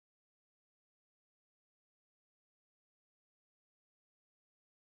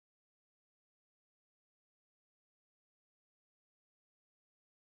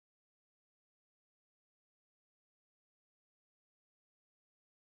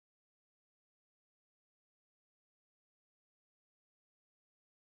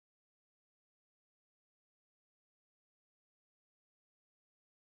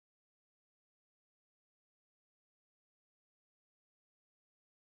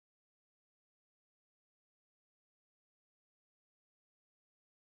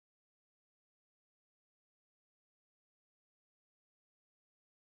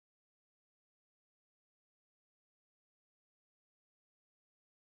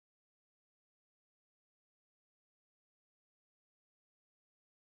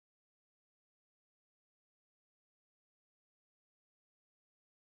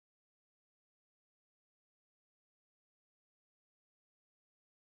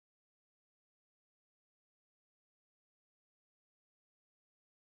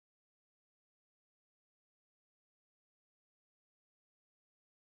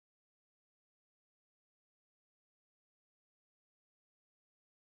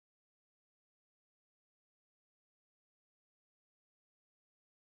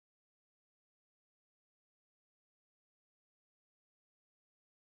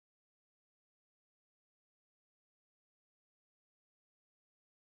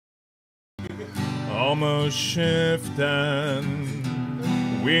Almost shifting.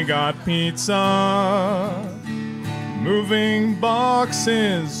 We got pizza. Moving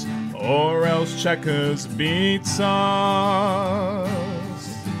boxes, or else Checkers beats us.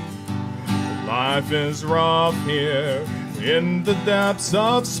 Life is rough here in the depths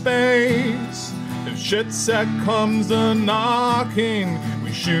of space. If shit set comes a knocking,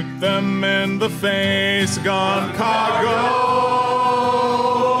 we shoot them in the face. Gun cargo,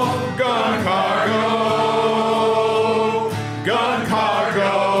 gun cargo, gun cargo,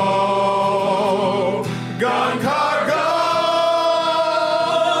 gun cargo.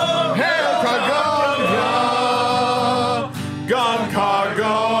 Gun cargo,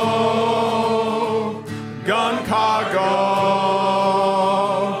 gun cargo,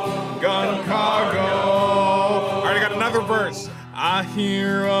 gun cargo. Alright, I got another verse. I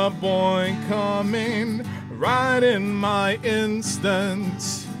hear a boy coming right in my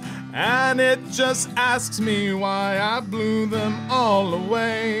instant, and it just asks me why I blew them all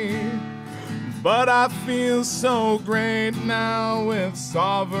away. But I feel so great now with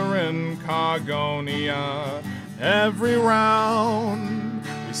sovereign Cargonia. Every round,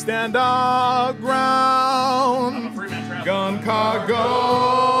 we stand our ground. Gun cargo,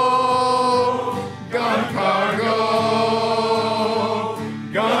 gun cargo,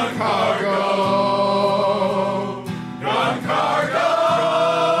 gun cargo, gun cargo.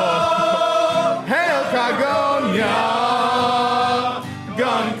 Hail Cargonia,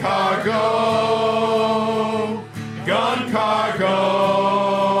 gun cargo, gun cargo.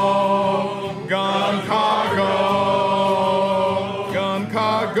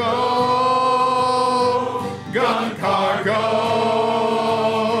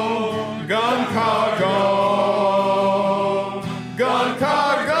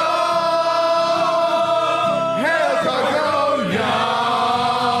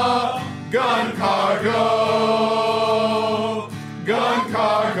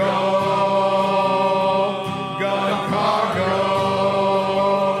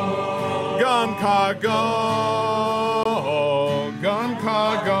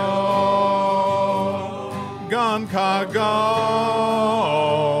 Gun cargo,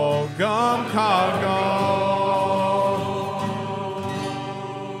 gun cargo.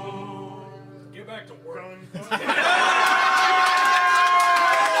 Get back to work.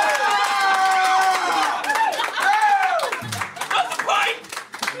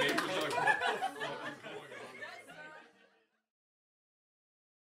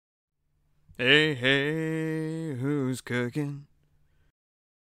 Hey, hey, who's cooking?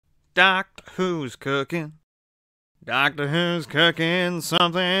 Doctor Who's cooking? Doctor Who's cooking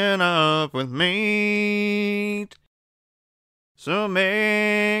something up with meat. So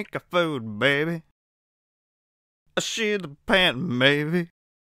make a food, baby. A shit the pan, baby.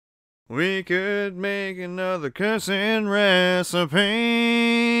 We could make another cursing recipe.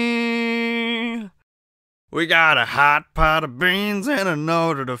 We got a hot pot of beans and an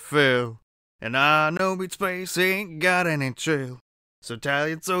order to fill. And I know Beat Space ain't got any chill. So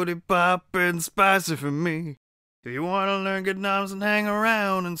Italian soda pop and spicy for me. If you want to learn good noms and hang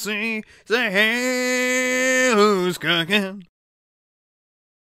around and see, say, hey, who's cooking?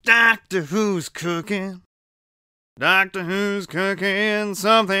 Doctor Who's cooking? Doctor Who's cooking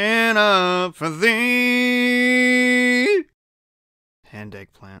something up for thee? And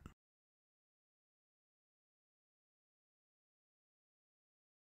eggplant.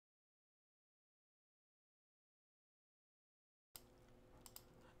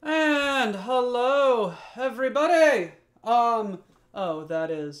 And hello, everybody! Oh,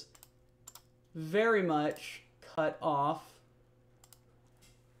 that is very much cut off.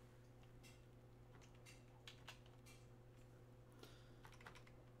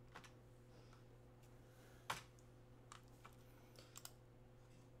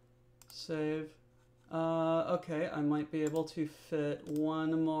 Save. Okay, I might be able to fit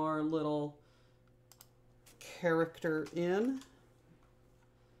one more little character in.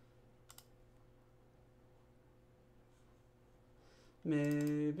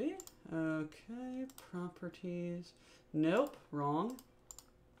 Maybe. Okay, properties. Nope, wrong.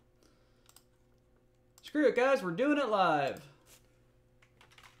 Screw it, guys, we're doing it live.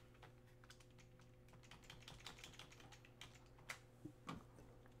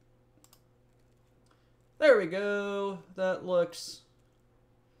 There we go. That looks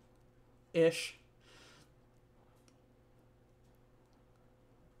ish.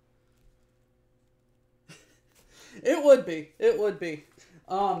 It would be. It would be.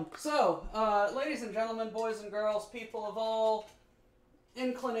 Ladies and gentlemen, boys and girls, people of all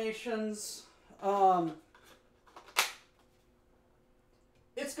inclinations,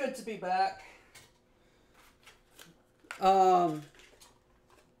 it it's good to be back. I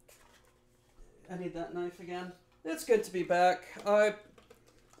need that knife again. It's good to be back. I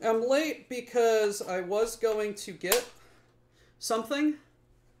am late because I was going to get something,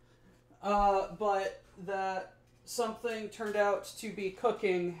 but that something turned out to be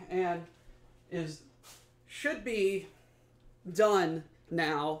cooking and should be done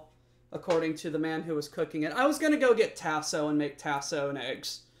now, according to the man who was cooking it. I was going to go get tasso and make tasso and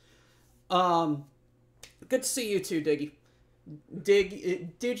eggs. Good to see you too, Diggy.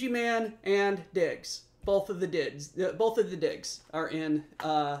 Digiman and Diggs. Both of the Diggs are in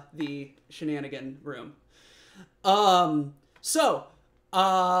the shenanigan room. So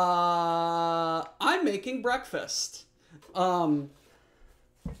I'm making breakfast. What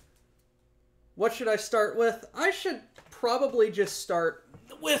should I start with? I should probably just start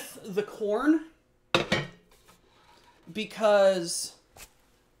with the corn, because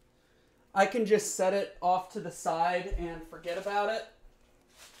I can just set it off to the side and forget about it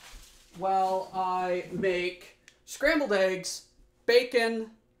while I make scrambled eggs, bacon,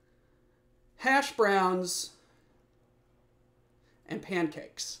 hash browns, and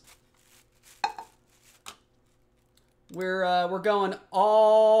pancakes. We're going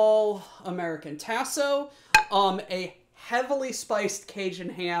all American. Tasso, a heavily spiced Cajun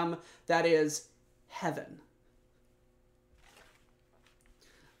ham that is heaven.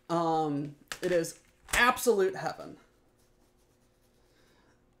 It is absolute heaven.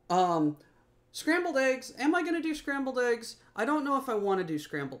 Scrambled eggs. Am I going to do scrambled eggs? I don't know if I want to do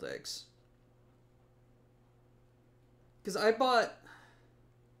scrambled eggs. Because I bought...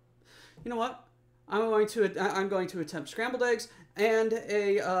 You know what? I'm going to attempt scrambled eggs and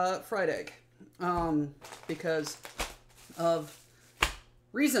a fried egg. Because of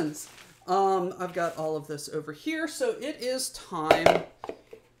reasons. I've got all of this over here, so it is time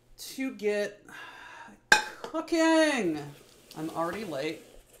to get cooking. I'm already late.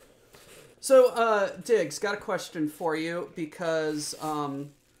 So, Diggs, got a question for you, because I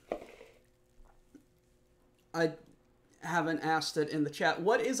haven't asked it in the chat.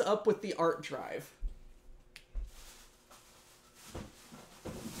 What is up with the art drive?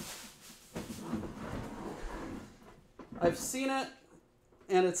 I've seen it,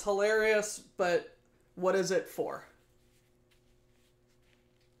 and it's hilarious, but what is it for?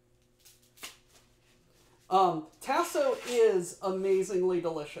 Tasso is amazingly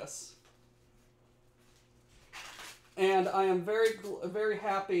delicious. And I am very, very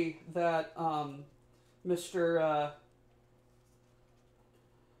happy that Mr.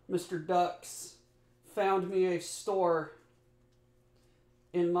 Ducks found me a store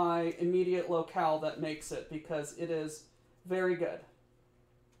in my immediate locale that makes it, because it is very good.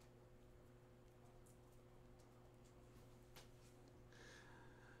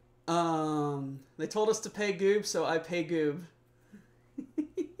 They told us to pay Goob, so I pay Goob.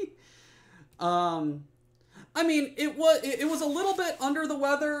 I mean, it was a little bit under the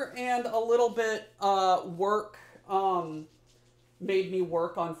weather, and a little bit work made me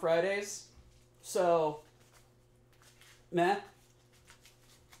work on Fridays. So, meh.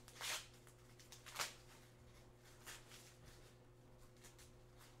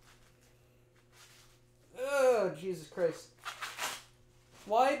 Oh, Jesus Christ.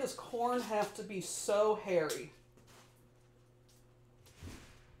 Why does corn have to be so hairy?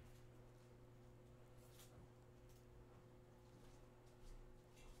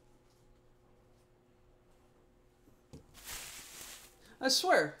 I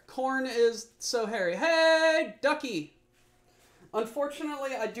swear, corn is so hairy. Hey, Ducky!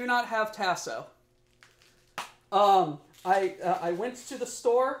 Unfortunately, I do not have tasso. I went to the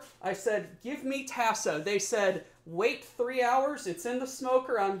store. I said, give me tasso. They said, wait 3 hours. It's in the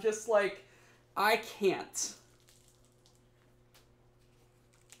smoker. I'm just like, I can't.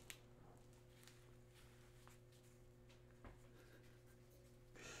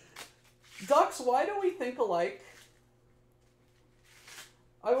 Ducks, why do we think alike?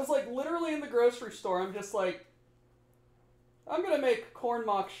 I was like literally in the grocery store. I'm just like, I'm going to make corn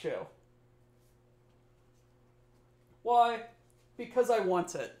maque choux. Why? Because I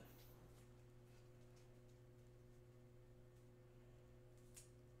want it.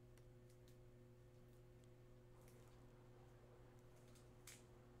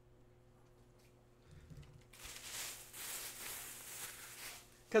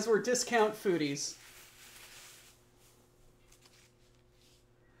 Because we're discount foodies.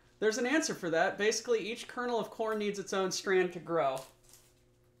 There's an answer for that. Basically, each kernel of corn needs its own strand to grow.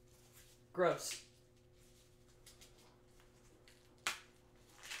 Gross.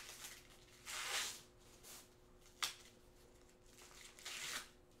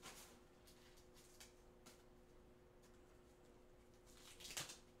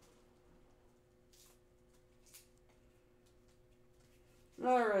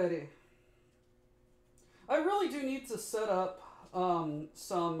 Alrighty. I really do need to set up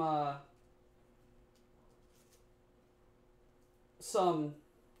some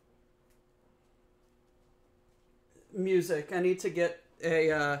music. I need to get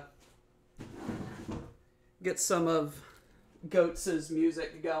some of Goats'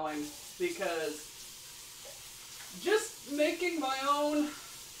 music going, because just making my own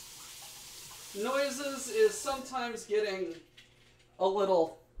noises is sometimes getting a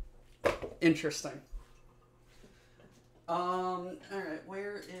little interesting. Alright,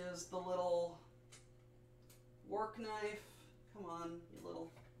 where is the little work knife? Come on, you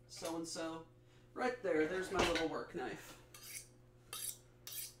little so-and-so. Right there, there's my little work knife.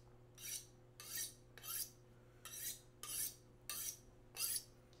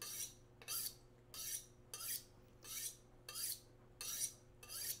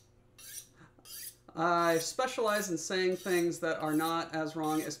 I specialize in saying things that are not as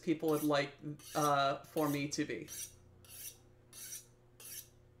wrong as people would like for me to be.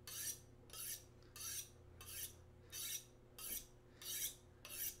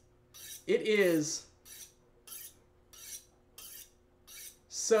 It is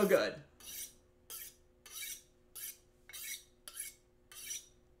so good.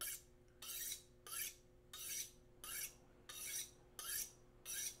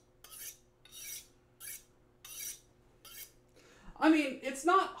 I mean, it's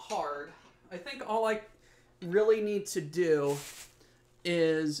not hard. I think all I really need to do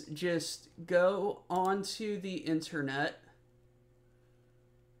is just go onto the internet,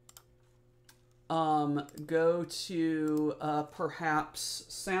 go to perhaps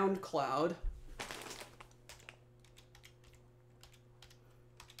SoundCloud,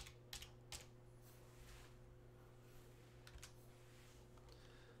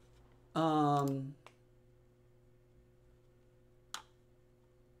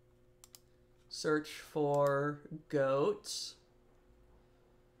 search for Goats,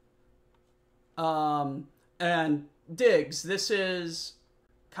 and Diggs. This is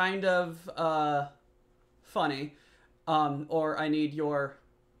kind of funny, or I need your...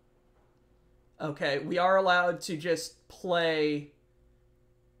 Okay, we are allowed to just play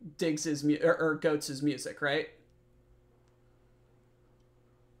Diggs's or Goats' music, right?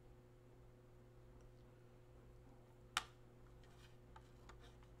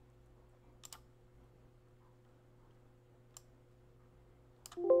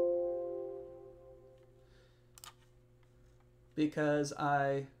 Because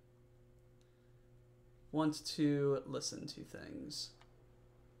I want to listen to things.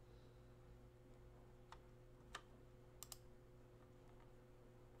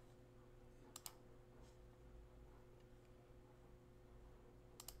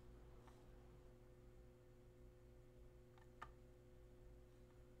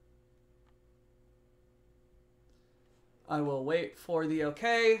 I will wait for the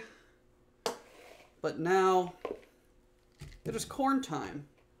okay, but now it is corn time.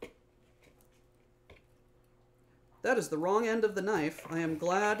 That is the wrong end of the knife. I am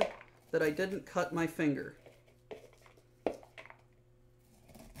glad that I didn't cut my finger.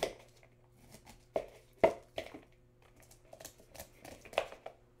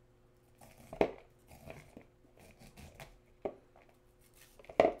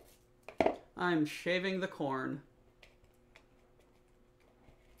 I'm shaving the corn.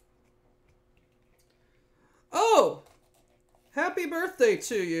 Oh! Happy birthday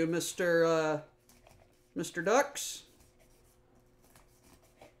to you, Mr. Ducks.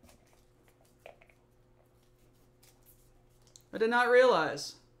 I did not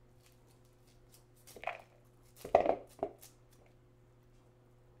realize.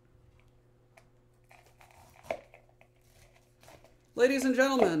 Ladies and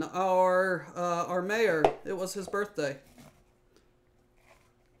gentlemen, our mayor, it was his birthday.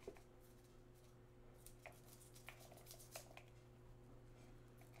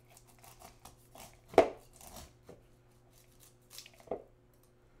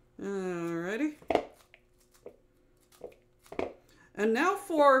 Alrighty. And now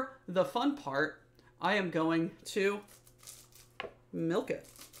for the fun part, I am going to milk it.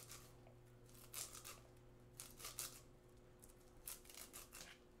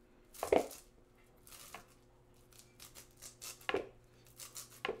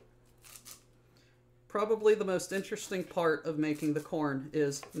 Probably the most interesting part of making the corn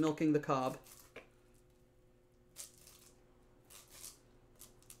is milking the cob.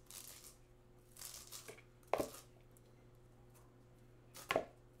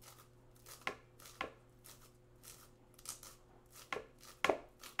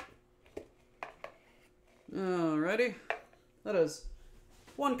 Alrighty. That is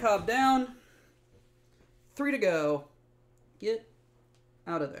 1 cob down. 3 to go. Get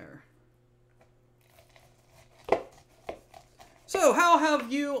out of there. So, how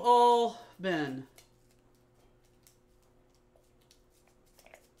have you all been?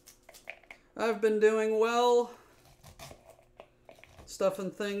 I've been doing well. Stuff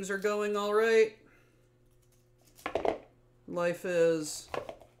and things are going all right. Life is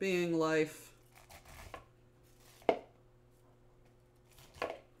being life.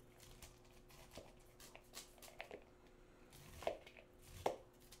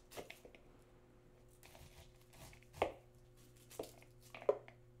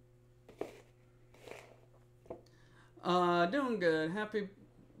 Doing good.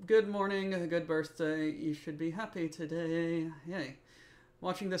 Good morning, good birthday. You should be happy today. Yay.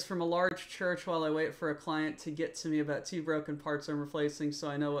 Watching this from a large church while I wait for a client to get to me about 2 broken parts I'm replacing so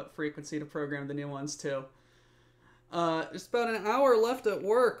I know what frequency to program the new ones to. It's about an hour left at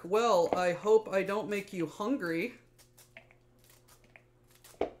work. Well, I hope I don't make you hungry.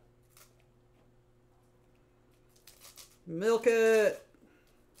 Milk it.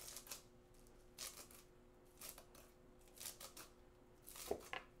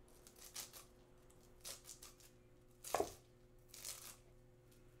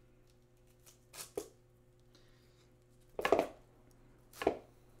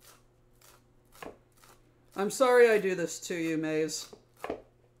 I'm sorry I do this to you, Maze.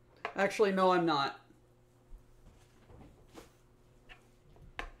 Actually, no, I'm not.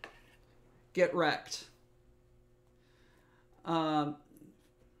 Get wrecked. Finally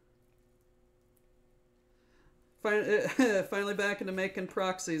back into making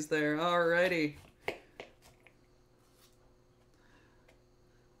proxies there. Alrighty.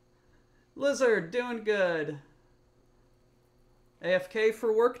 Lizard, doing good. AFK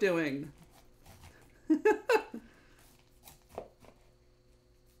for work doing.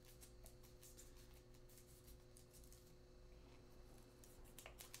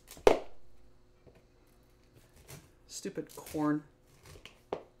 Stupid corn.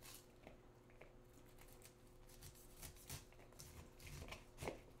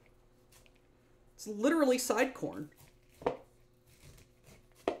 It's literally side corn.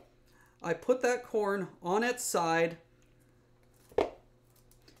 I put that corn on its side,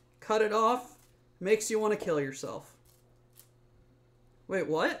 cut it off, makes you want to kill yourself. Wait,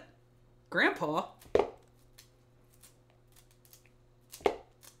 what? Grandpa?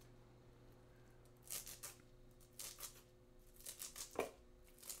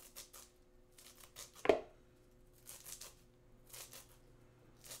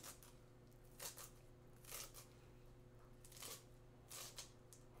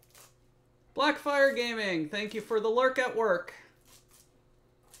 Blackfire Gaming, thank you for the lurk at work.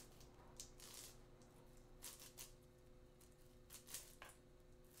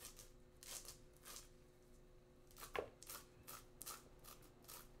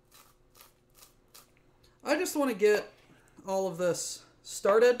 I just want to get all of this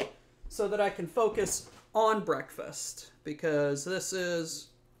started so that I can focus on breakfast, because this is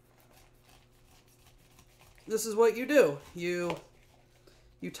what you do. You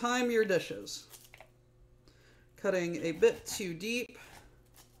time your dishes. Cutting a bit too deep.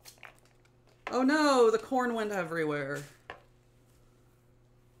 Oh no, the corn went everywhere.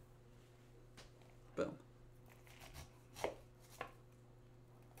 Boom.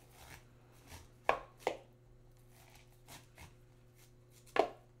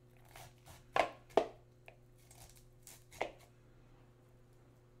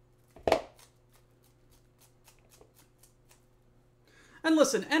 And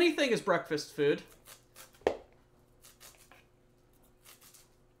listen, anything is breakfast food.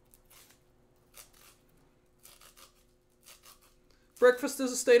 Breakfast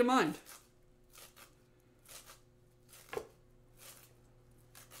is a state of mind.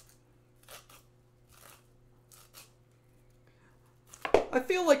 I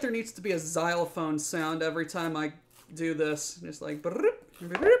feel like there needs to be a xylophone sound every time I do this. Just like...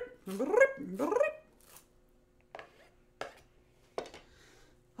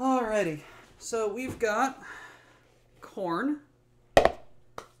 Alrighty, so we've got corn.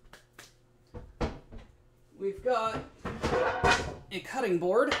 We've got a cutting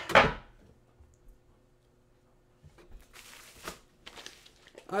board.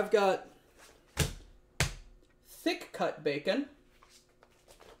 I've got thick cut bacon.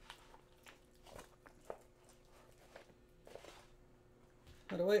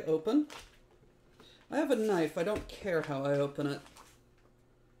 How do I open? I have a knife. I don't care how I open it.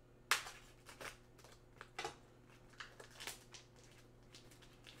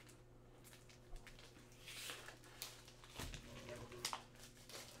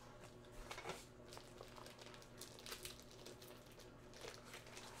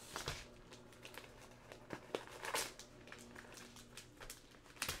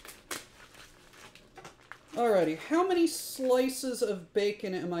 Alrighty, how many slices of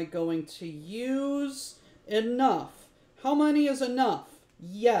bacon am I going to use? Enough. How many is enough?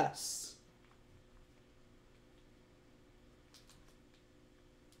 Yes.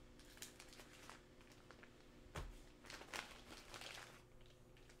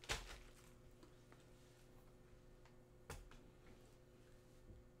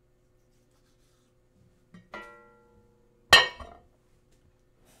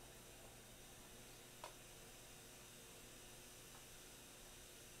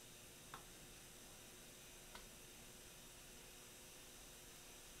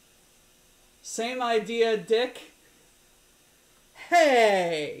 Same idea, Dick.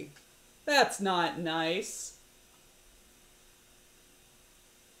 Hey, that's not nice.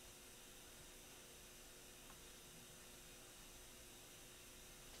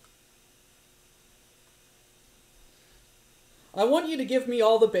 I want you to give me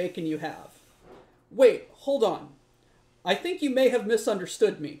all the bacon you have. Wait, hold on. I think you may have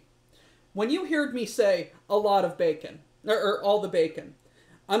misunderstood me. When you heard me say a lot of bacon, or all the bacon,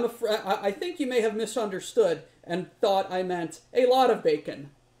 I think you may have misunderstood and thought I meant a lot of bacon.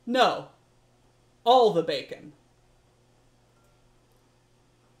 No, all the bacon.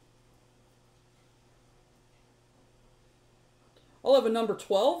 I'll have a number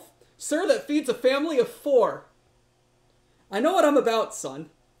 12. Sir, that feeds a family of 4. I know what I'm about,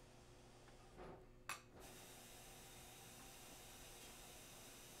 son.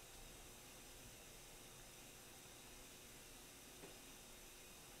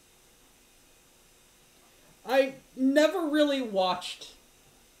 I never really watched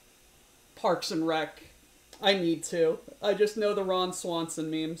Parks and Rec. I need to. I just know the Ron Swanson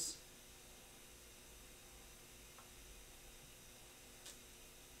memes.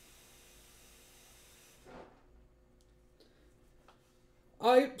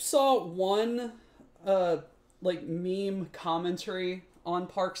 I saw one, like, meme commentary on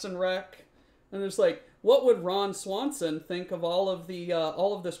Parks and Rec, and it's like, what would Ron Swanson think of all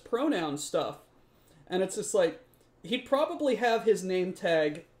of this pronoun stuff? And it's just like, he'd probably have his name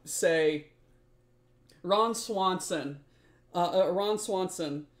tag say, Ron Swanson, asterisk,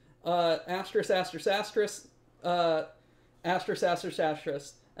 asterisk, asterisk, asterisk, asterisk,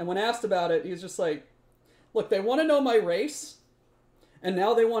 asterisk. And when asked about it, he's just like, look, they want to know my race, and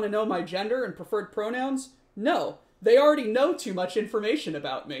now they want to know my gender and preferred pronouns? No, they already know too much information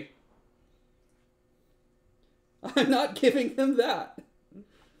about me. I'm not giving them that.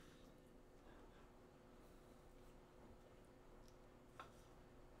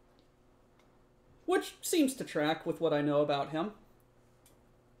 Which seems to track with what I know about him.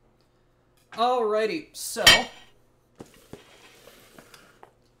 Alrighty, so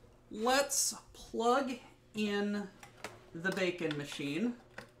let's plug in the bacon machine,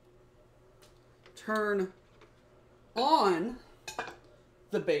 turn on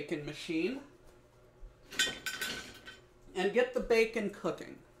the bacon machine, and get the bacon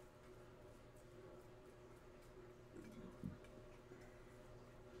cooking.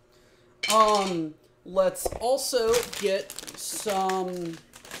 Let's also get some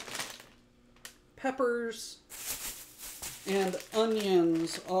peppers and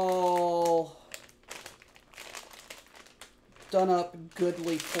onions all done up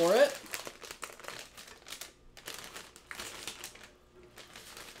goodly for it.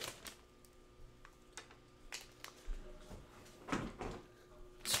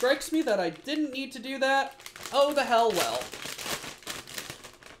 Strikes me that I didn't need to do that. Oh, the hell well.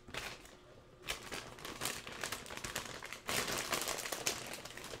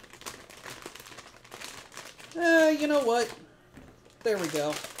 You know what? There we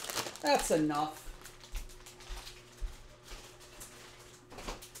go. That's enough.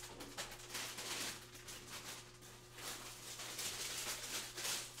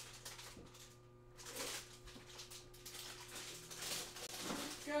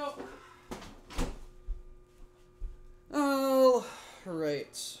 Go. All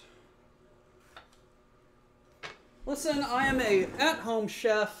right. Listen, I am a at-home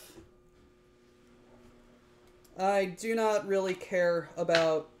chef. I do not really care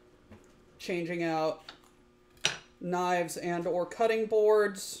about changing out knives and or cutting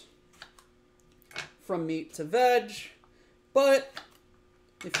boards from meat to veg, but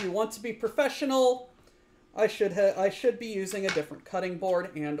if you want to be professional, I should be using a different cutting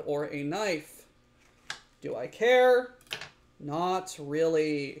board and or a knife. Do I care? Not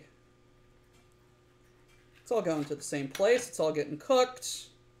really. It's all going to the same place. It's all getting cooked.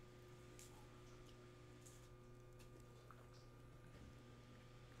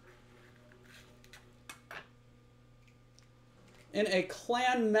 In a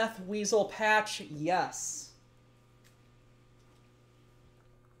clan meth weasel patch, yes.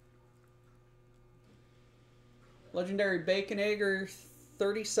 Legendary Baconator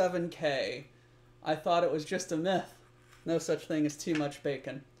 37K. I thought it was just a myth. No such thing as too much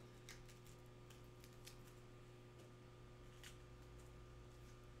bacon.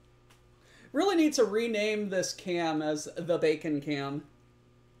 Really need to rename this cam as the Bacon Cam.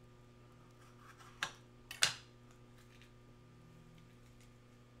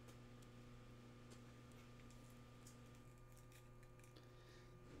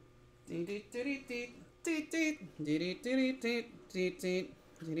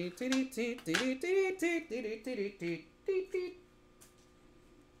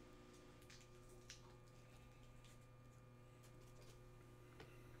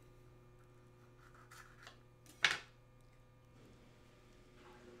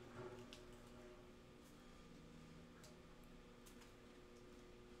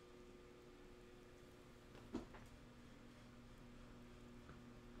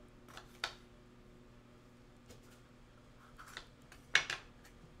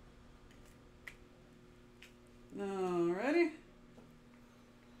 Alrighty.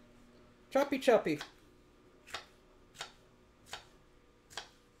 Choppy choppy.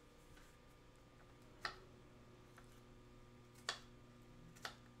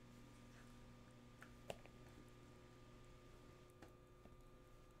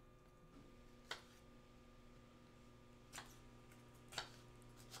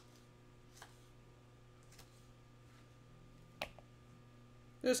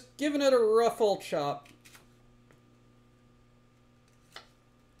 Just giving it a rough old chop.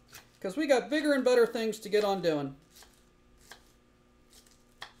 Because we got bigger and better things to get on doing.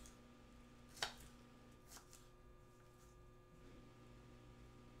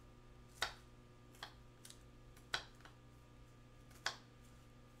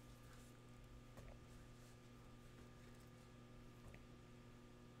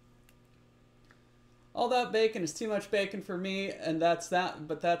 All that bacon is too much bacon for me, and that's that,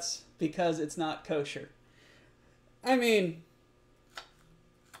 but that's because it's not kosher. I mean,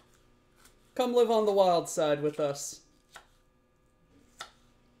 come live on the wild side with us.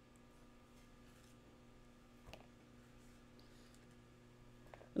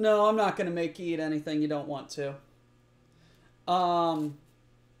 No, I'm not going to make you eat anything you don't want to.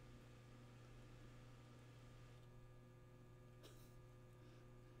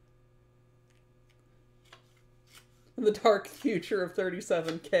 In the dark future of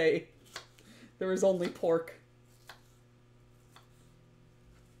 37K, there was only pork.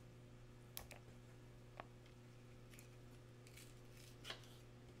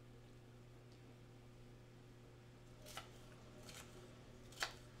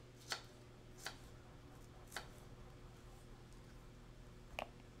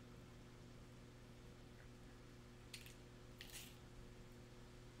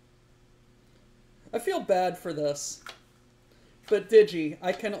 I feel bad for this, but Digi,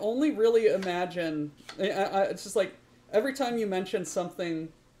 I can only really imagine, it's just like, every time you mention something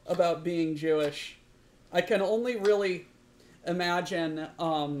about being Jewish, I can only really imagine,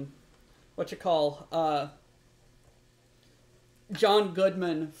 John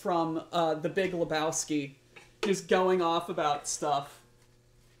Goodman from The Big Lebowski, just going off about stuff.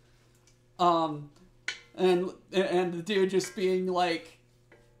 And the dude just being like,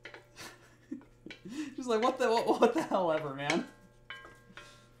 just like, what the hell ever, man.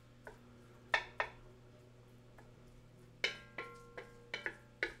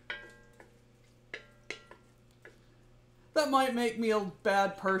 That might make me a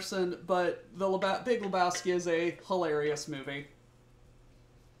bad person, but the Big Lebowski is a hilarious movie.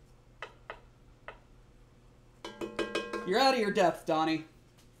 You're out of your depth, Donnie.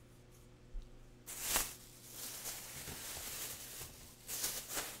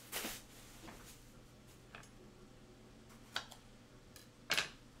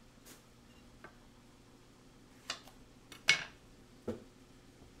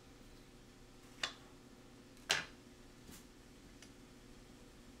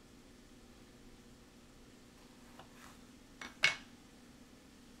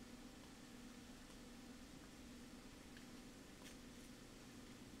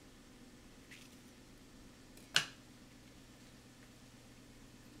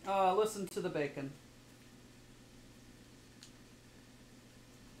 Listen to the bacon.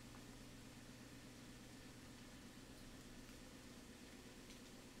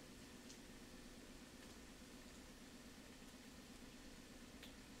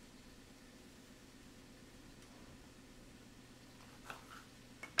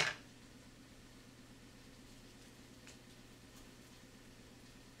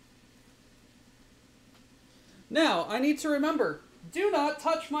 Now, I need to remember, do not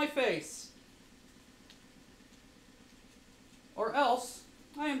touch my face. Or else,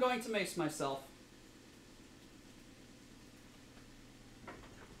 I am going to mace myself.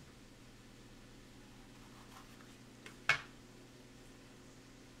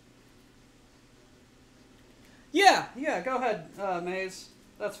 Yeah, go ahead, Maze.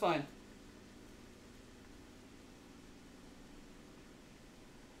 That's fine.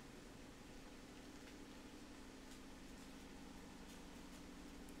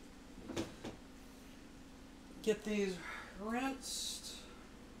 Get these rinsed.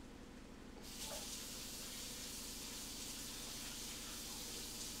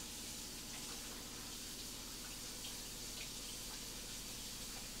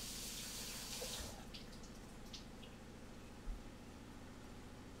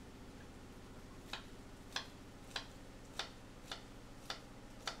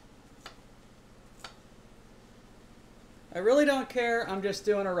 I really don't care. I'm just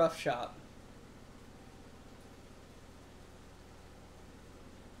doing a rough shot.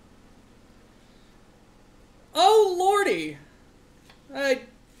 Oh, lordy! I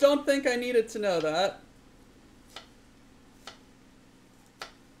don't think I needed to know that.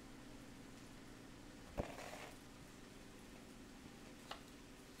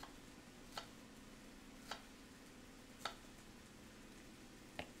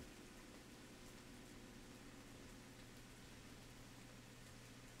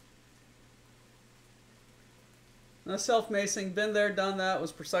 No self-macing, been there, done that,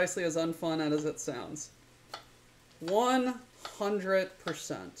 was precisely as unfun as it sounds.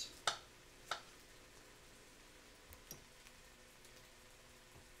 100%.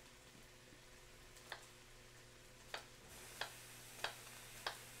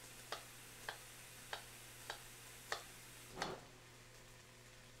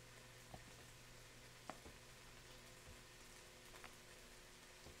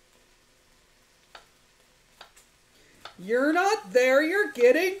 You're not there, you're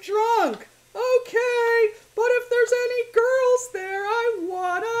getting drunk. Okay, but if there's any girls there, I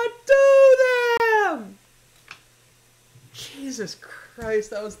wanna do them. Jesus Christ,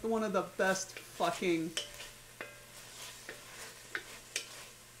 that was one of the best fucking...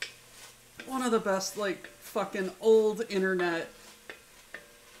 One of the best, like, fucking old internet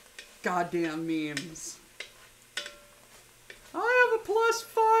goddamn memes. I have a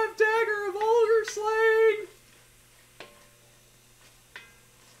 +5 dagger of Older Slaying.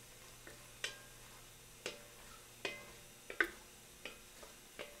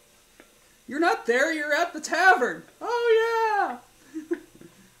 You're not there, you're at the tavern. Oh, yeah.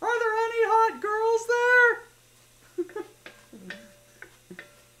 Are there any hot girls there?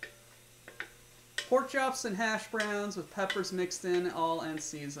 Pork chops and hash browns with peppers mixed in, all and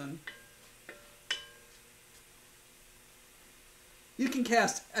seasoned. You can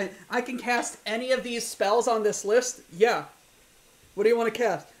cast... I can cast any of these spells on this list? Yeah. What do you want to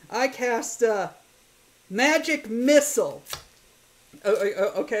cast? I cast, Magic Missile.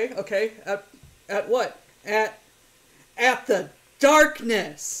 Okay. At what? At the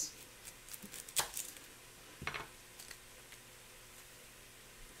darkness.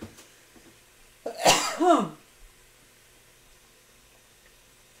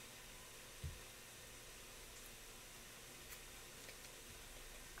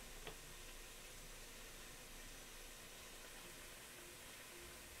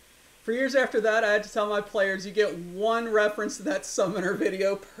 For years after that, I had to tell my players, you get one reference to that summoner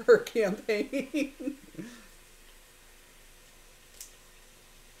video per campaign.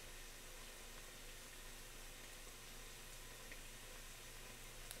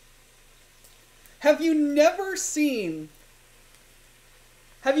 Have you never seen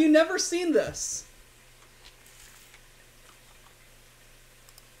this?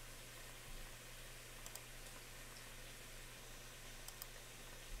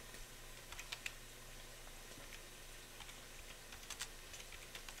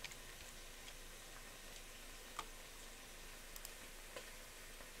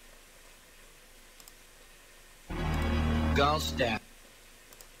 Ghost Death.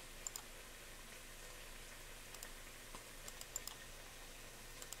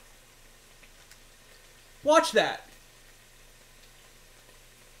 Watch that.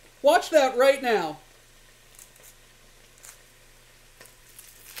 Watch that right now.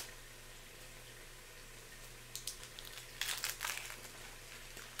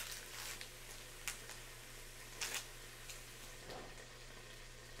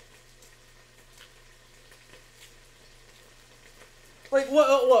 Like,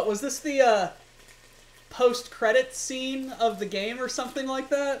 what was this the post-credit scene of the game or something like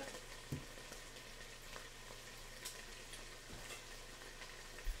that?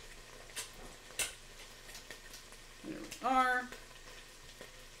 There we are.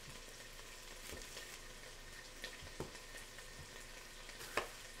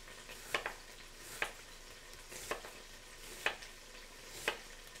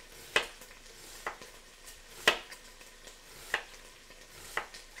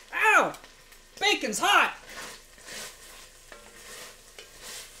 chicken's hot!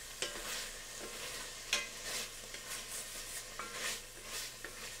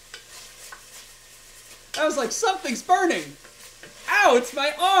 I was like, something's burning! Ow, it's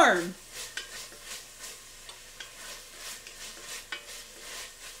my arm!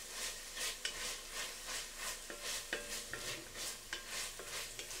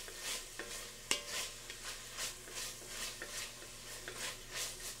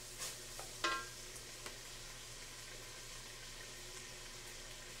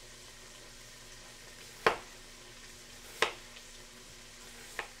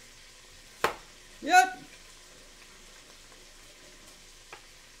 Yep.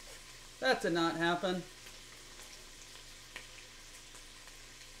 That did not happen.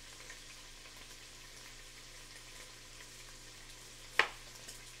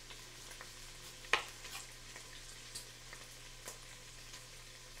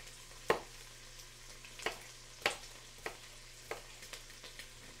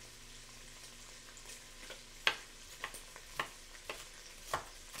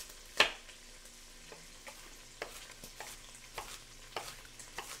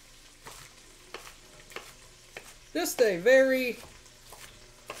 Just a very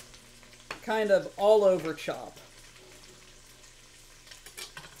kind of all over chop.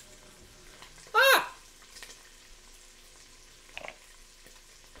 Ah!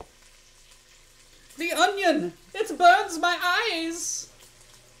 The onion! It burns my eyes!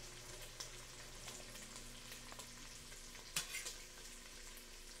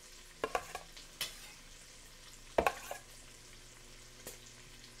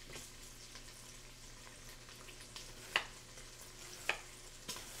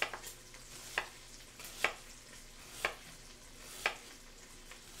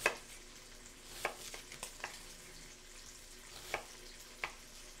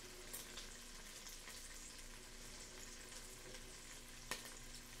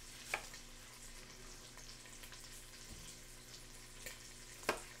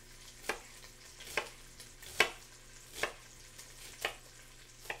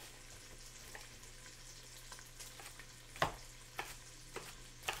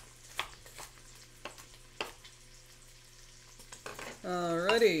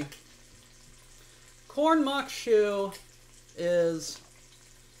 Alrighty. Corn Maque Choux is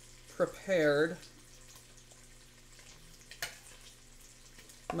prepared.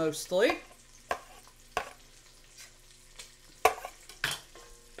 Mostly.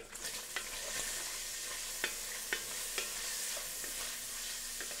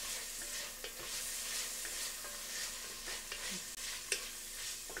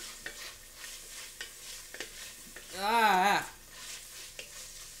 Ah!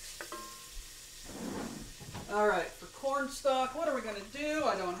 Alright, for cornstalk, what are we going to do?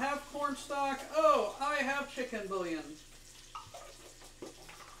 I don't have cornstalk. Oh, I have chicken bouillon.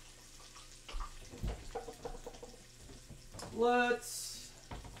 Let's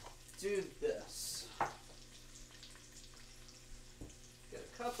do this. Get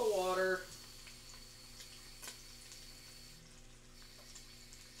a cup of water.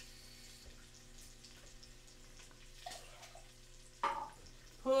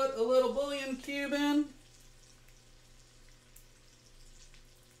 Put a little bouillon cube in.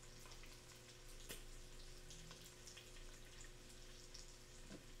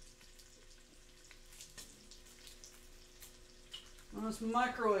 Let's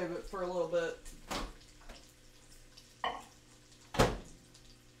microwave it for a little bit.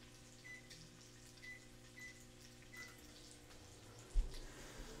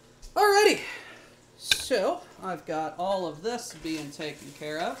 Alrighty, so I've got all of this being taken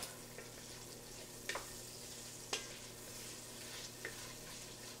care of.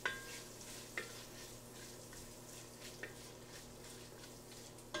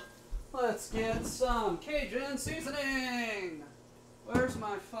 Let's get some Cajun seasoning. Where's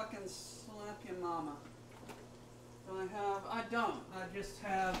my fucking slap ya mama? Do I have? I don't. I just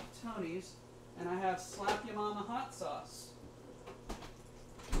have Tony's, and I have slap ya mama hot sauce.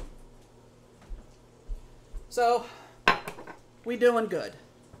 So, we doing good.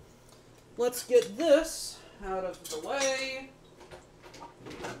 Let's get this out of the way,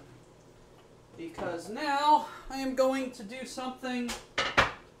 because now I am going to do something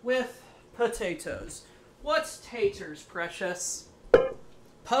with potatoes. What's taters, precious?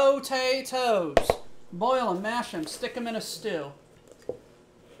 Potatoes. Boil and mash them, stick them in a stew.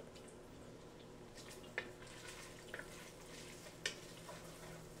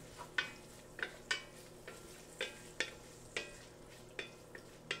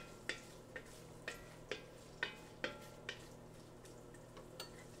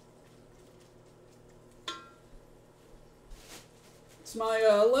 It's my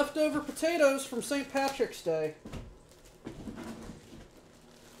leftover potatoes from St. Patrick's Day.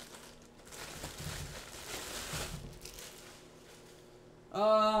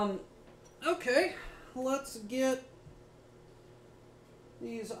 Okay, let's get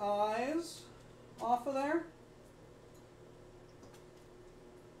these eyes off of there.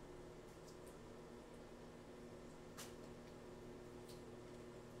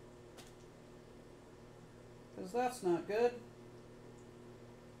 Because that's not good.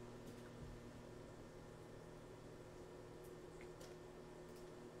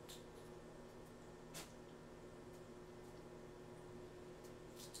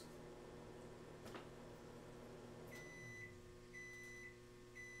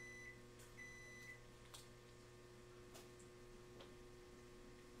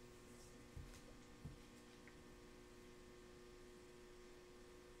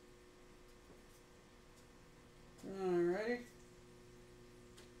 Alrighty.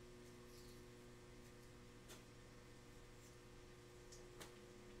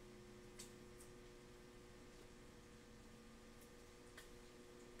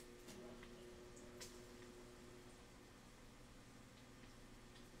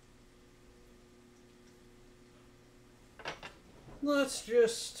 Let's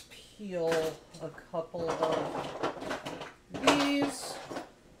just peel a couple of these.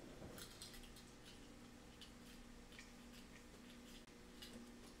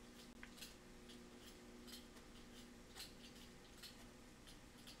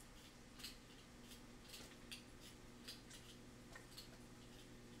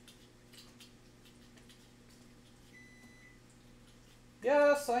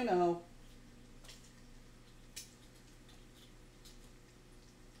 Yes, I know.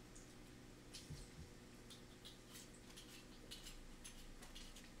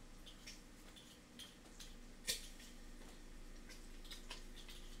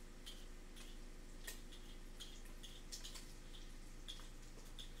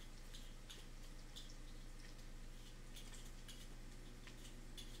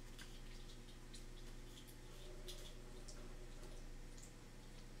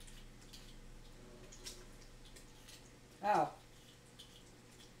 Ow.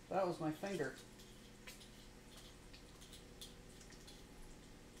 That was my finger.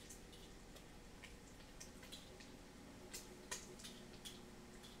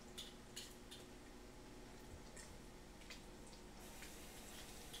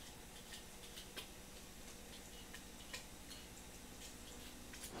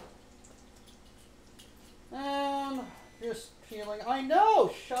 And just peeling. I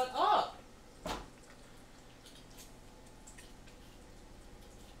know! Shut up!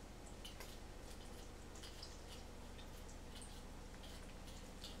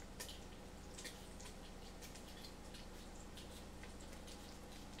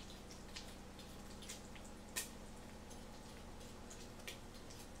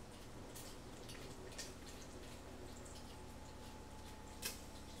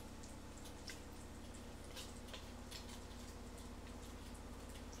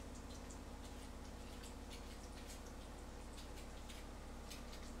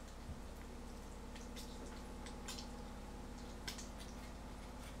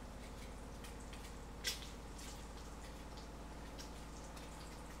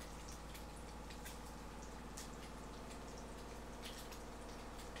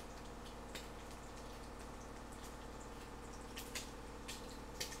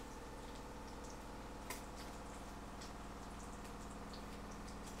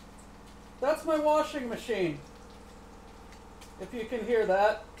 That's my washing machine. If you can hear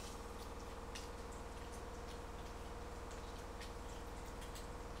that.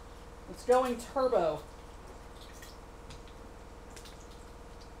 It's going turbo.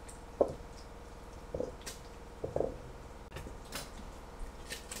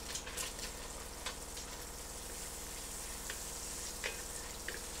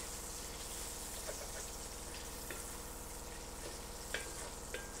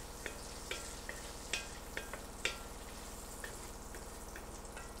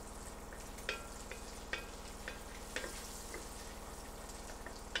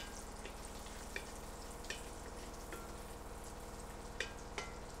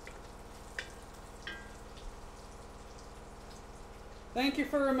 Thank you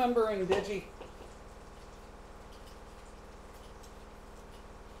for remembering, Digi.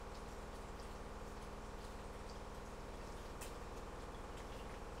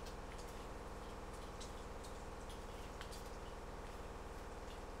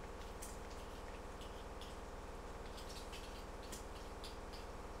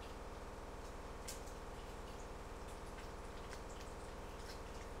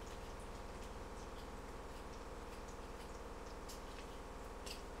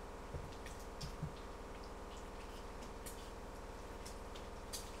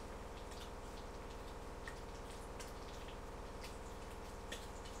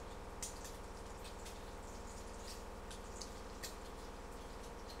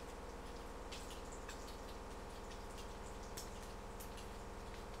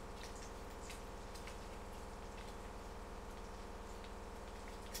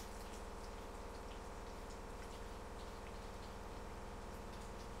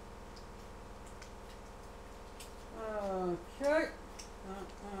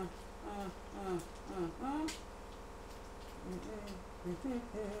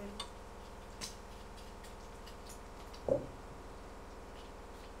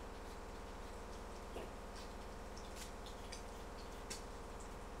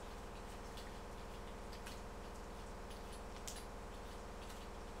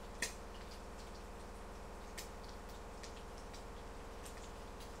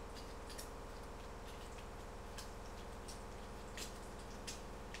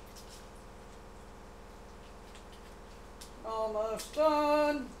 Almost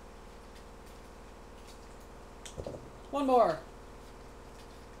done. One more.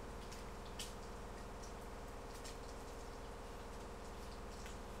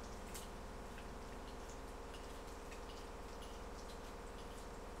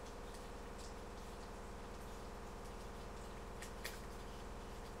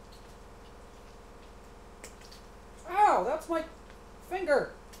 Ow, that's my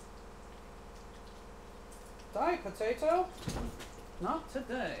finger. Die, potato. Not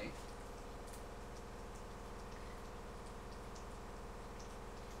today.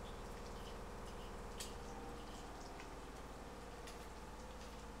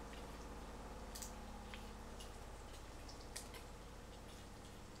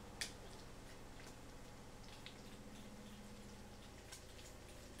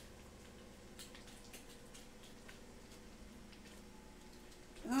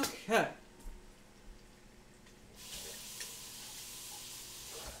 Okay.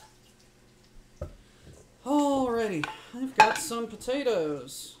 Alrighty, I've got some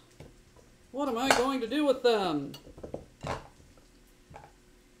potatoes. What am I going to do with them?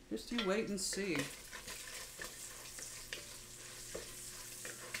 Just you wait and see.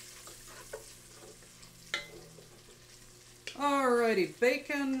 Alrighty,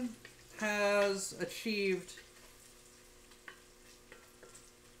 bacon has achieved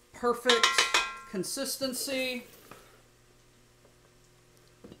perfect consistency.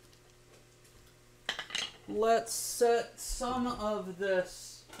 Let's set some of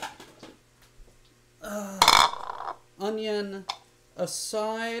this onion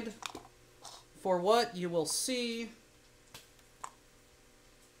aside for what you will see,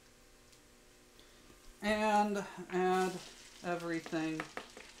 and add everything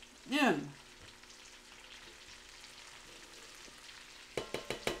in.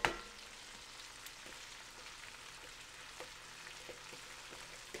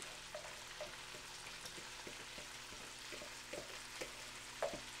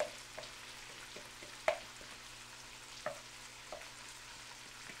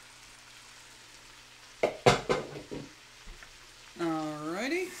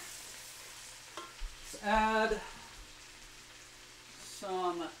 Alrighty. Let's add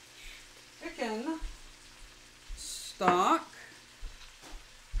some chicken stock.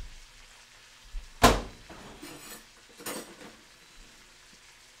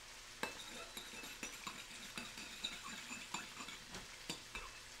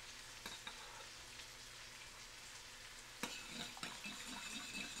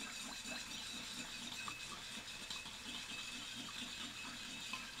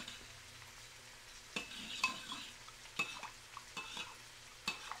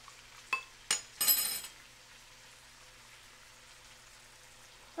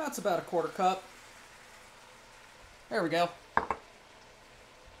 That's about a quarter cup. There we go.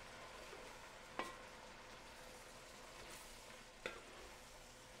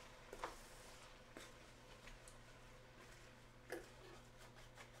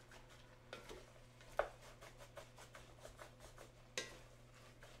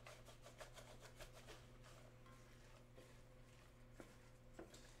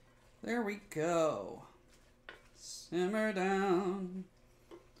 There we go. Simmer down.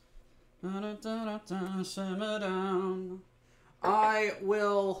 Simmer down. I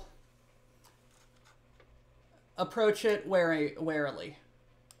will approach it warily.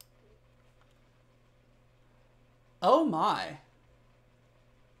 Oh my.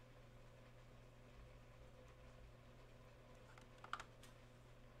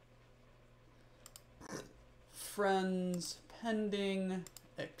 Friends pending,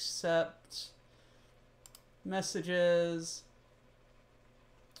 accept, messages.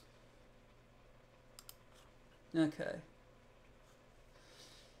 Okay.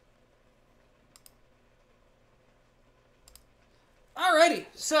 Alrighty,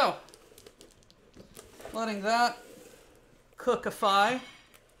 so letting that cookify,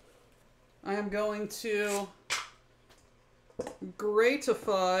 I am going to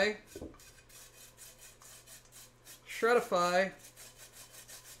gratify, shredify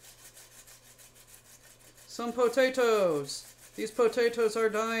some potatoes. These potatoes are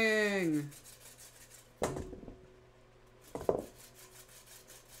dying.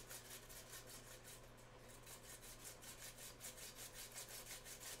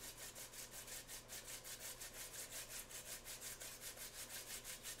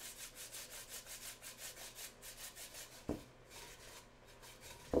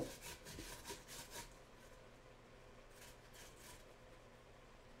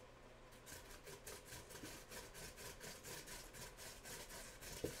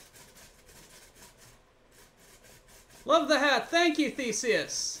 Love the hat. Thank you,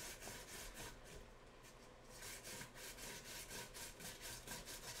 Theseus.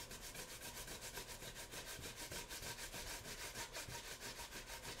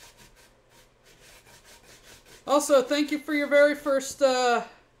 Also, thank you for your very first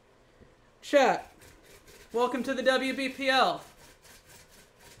chat. Welcome to the WBPL.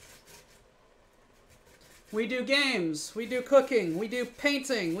 We do games, we do cooking, we do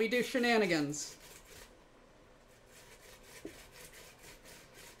painting, we do shenanigans.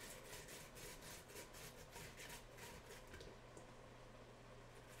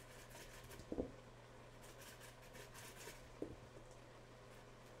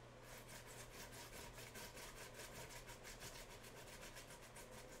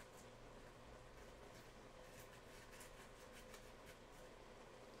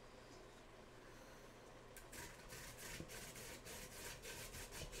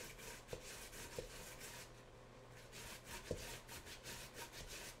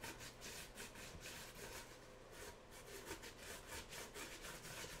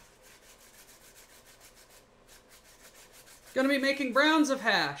 Gonna be making browns of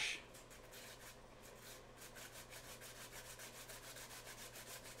hash.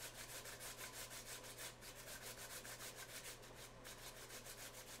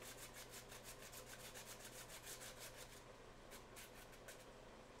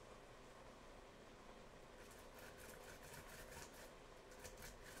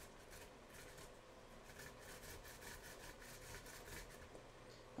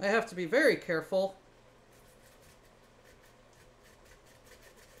 I have to be very careful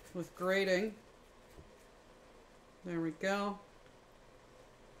with grating. There we go.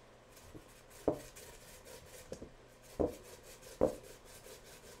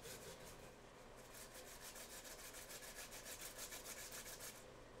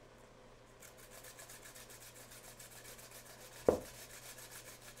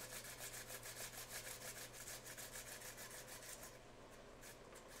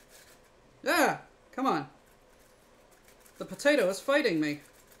 Ah, come on. The potato is fighting me.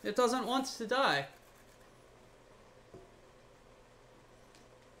 It doesn't want to die.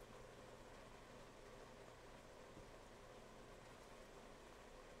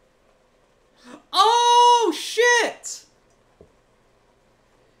 Oh, shit!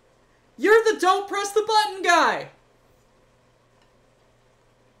 You're the don't press the button guy!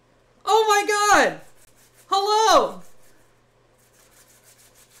 Oh my god! Hello!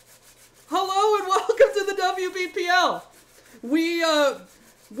 Hello and welcome to the WBPL!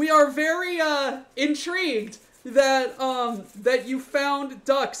 We are very intrigued that that you found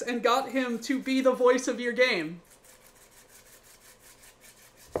Dux and got him to be the voice of your game.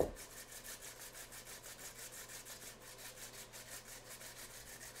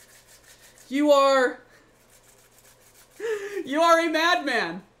 You are a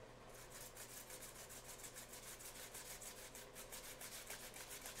madman.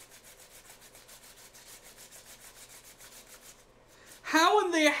 How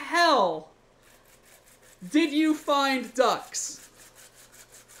in the hell did you find Dux?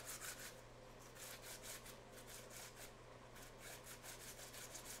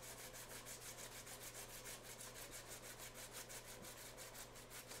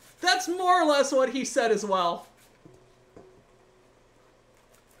 That's more or less what he said as well.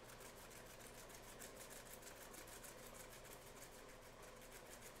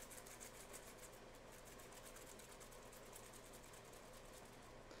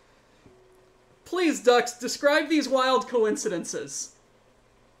 Please, Dux, describe these wild coincidences.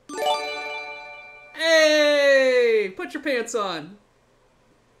 Hey! Put your pants on.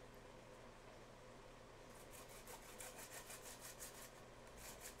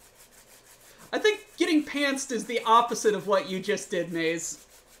 I think getting pantsed is the opposite of what you just did, Maze.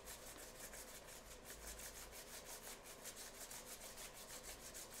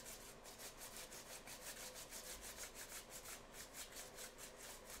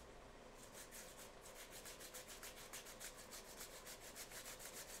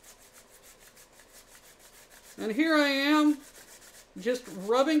 And here I am, just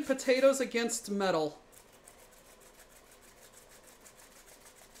rubbing potatoes against metal.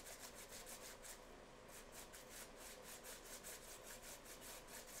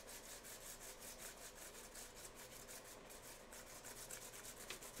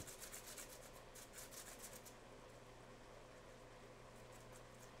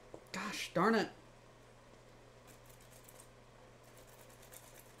 Gosh darn it.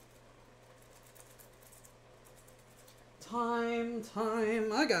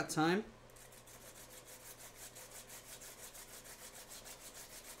 Time. I got time.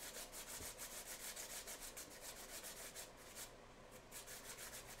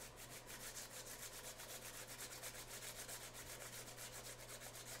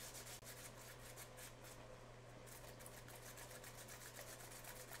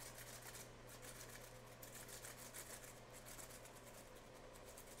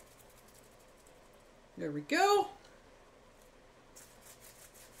 There we go.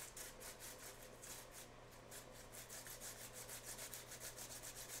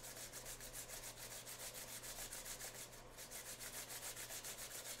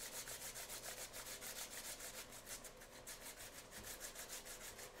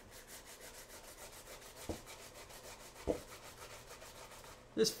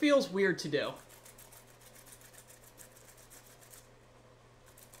 This feels weird to do.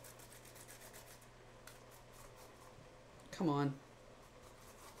 Come on.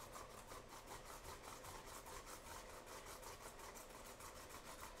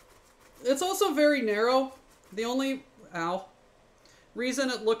 It's also very narrow. The only reason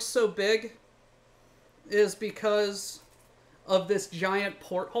it looks so big is because of this giant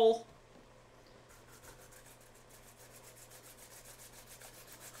porthole.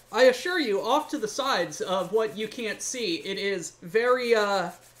 I assure you, off to the sides of what you can't see, it is very,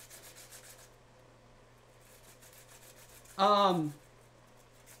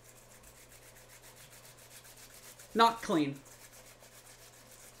 not clean.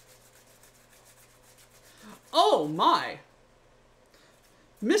 Oh my!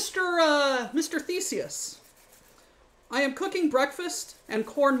 Mr. Theseus. I am cooking breakfast and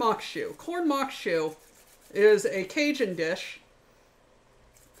corn maque choux. Corn maque choux is a Cajun dish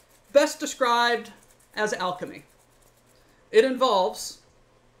best described as alchemy. It involves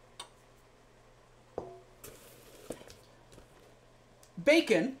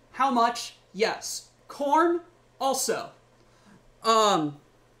bacon. How much? Yes. Corn? Also.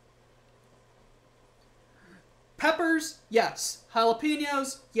 Peppers? Yes.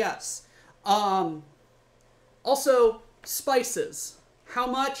 Jalapenos? Yes. Also, spices. How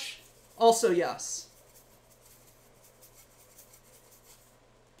much? Also yes.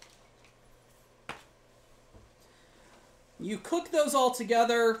 You cook those all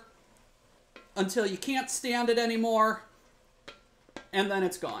together until you can't stand it anymore, and then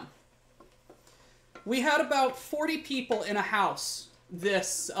it's gone. We had about 40 people in a house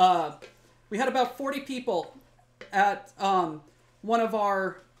we had about 40 people at one of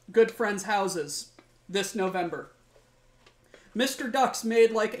our good friends' houses this November. Mr. Ducks made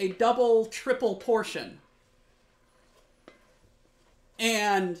like a double, triple portion.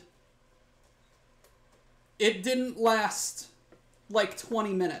 And it didn't last like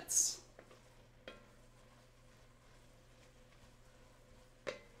 20 minutes.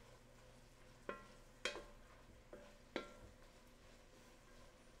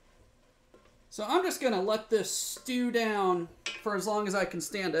 So I'm just going to let this stew down for as long as I can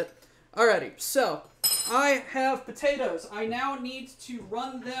stand it. Alrighty, so I have potatoes. I now need to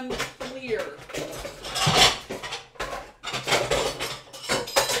run them clear.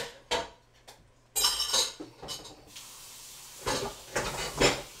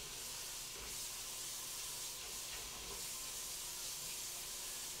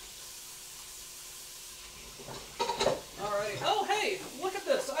 Alrighty. Oh, hey, look at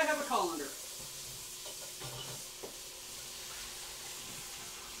this. I have a colander.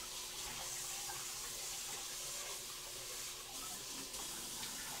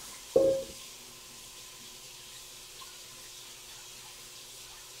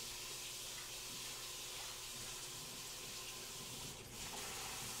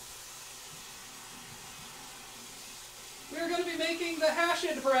 We're going to be making the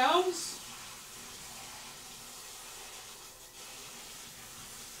hashed browns.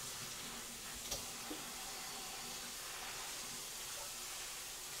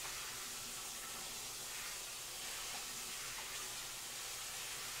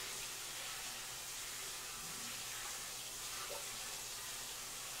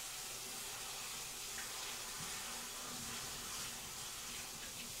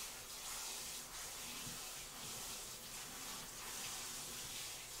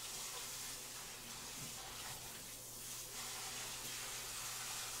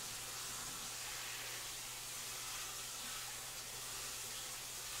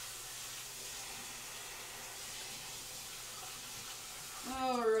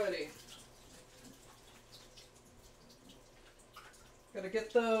 Alrighty. Gotta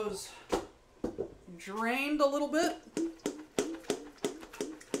get those drained a little bit.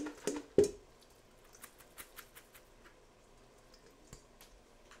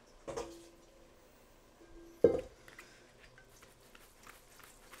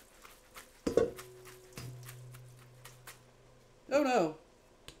 Oh no.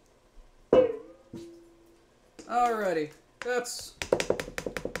 Alrighty. That's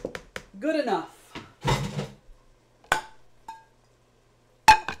good enough.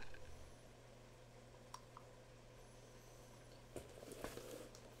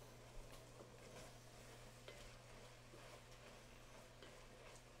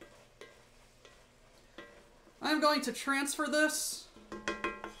 I'm going to transfer this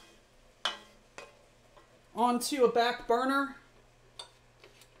onto a back burner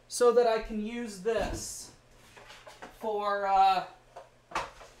so that I can use this for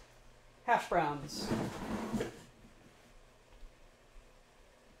hash browns.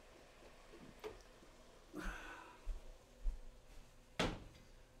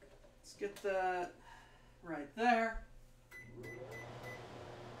 Let's get that right there.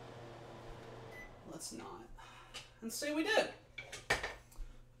 Let's not. And say we did.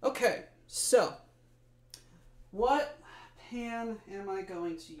 Okay, so what pan am I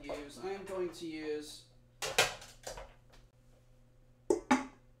going to use? I am going to use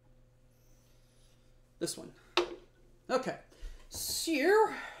this one. Okay, so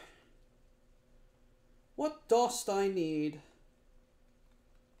what dost I need?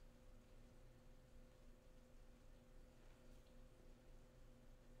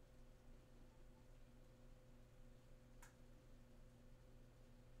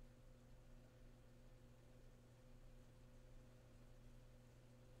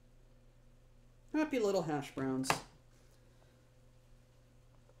 Happy little hash browns.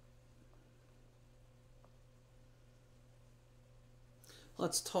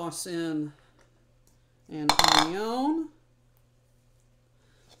 Let's toss in an onion.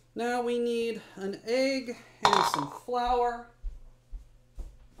 Now we need an egg and some flour.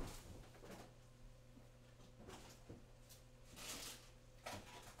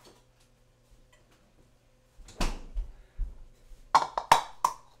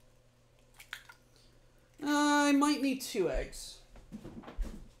 I might need 2 eggs.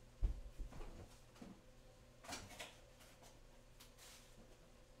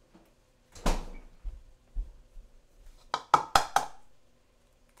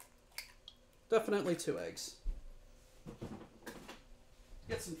 Definitely 2 eggs.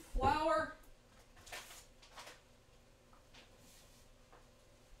 Get some flour.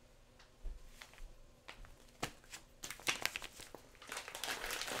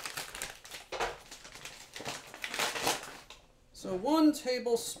 So 1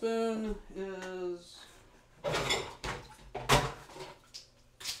 tablespoon is I'm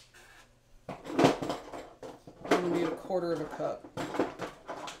going to need 1/4 cup.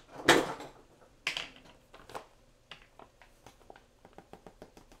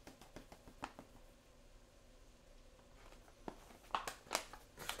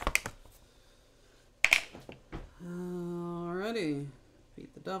 Alrighty,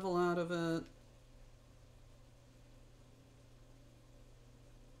 beat the devil out of it.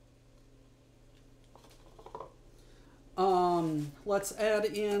 Let's add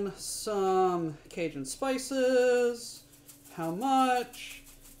in some Cajun spices. How much?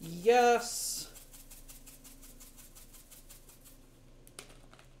 Yes.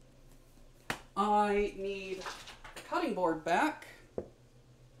 I need a cutting board back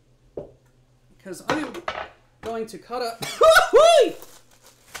because I'm going to cut up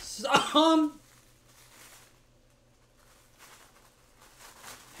some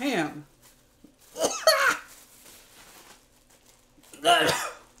ham.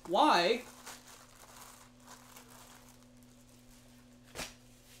 Why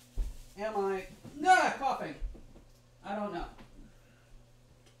am I coughing? I don't know.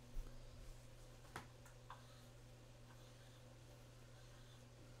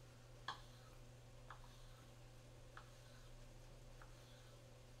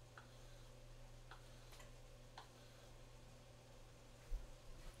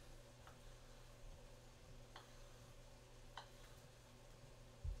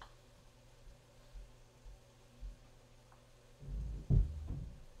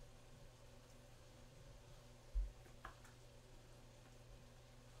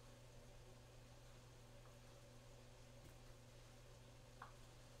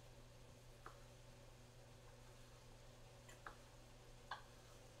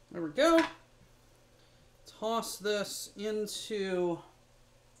 There we go. Toss this into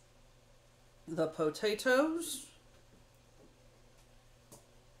the potatoes.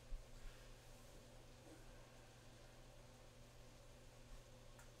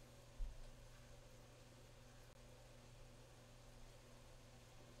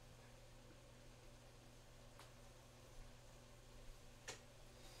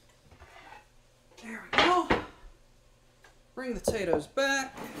 There we go. Bring the potatoes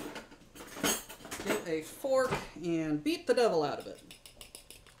back. Get a fork and beat the devil out of it.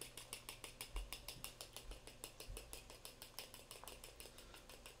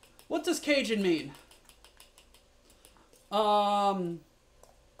 What does Cajun mean?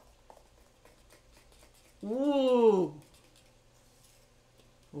 Woo.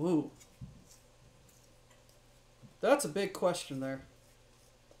 Woo. That's a big question there.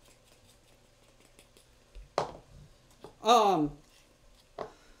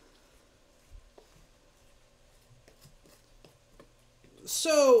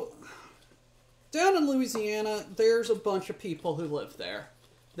 So, down in Louisiana, there's a bunch of people who live there.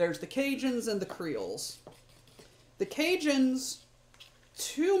 There's the Cajuns and the Creoles. The Cajuns,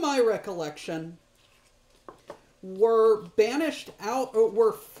 to my recollection, were banished out, or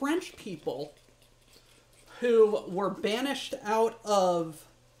were French people who were banished out of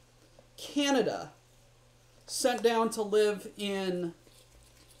Canada, sent down to live in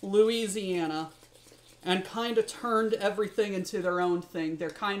Louisiana, and kind of turned everything into their own thing. They're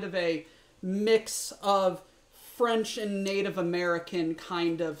kind of a mix of French and Native American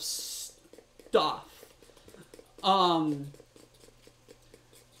kind of stuff.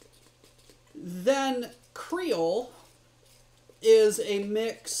 Then Creole is a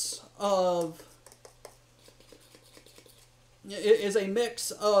mix of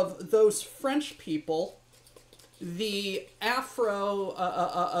those French people, the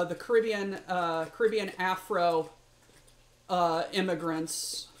the Caribbean Afro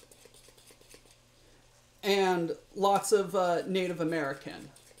immigrants, and lots of Native American.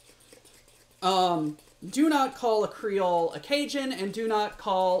 Do not call a Creole a Cajun, and do not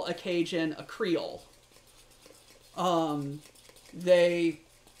call a Cajun a Creole. They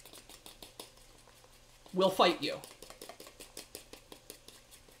will fight you.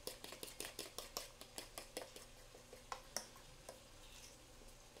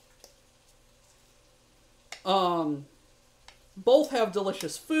 Both have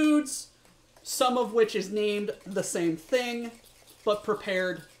delicious foods, some of which is named the same thing, but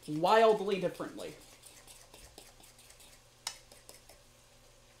prepared wildly differently.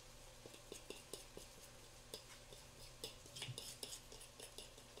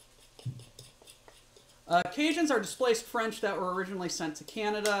 Cajuns are displaced French that were originally sent to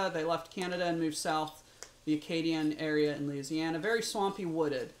Canada. They left Canada and moved south, the Acadian area in Louisiana. Very swampy,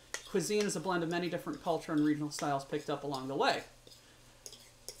 wooded. Cuisine is a blend of many different culture and regional styles picked up along the way.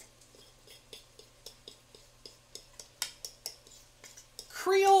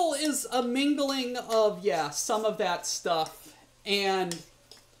 Creole is a mingling of, yeah, some of that stuff and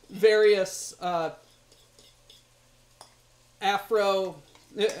various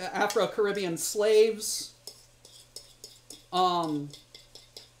Afro-Caribbean slaves,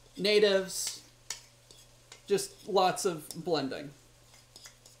 natives, just lots of blending.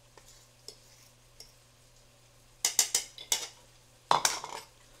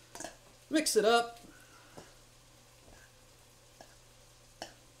 Mix it up.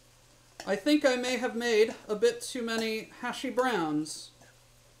 I think I may have made a bit too many hashy browns.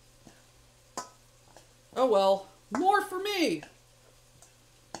 Oh well, more for me!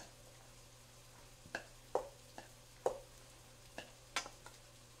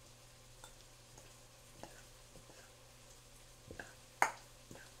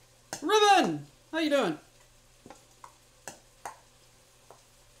 Ribbon! How you doing?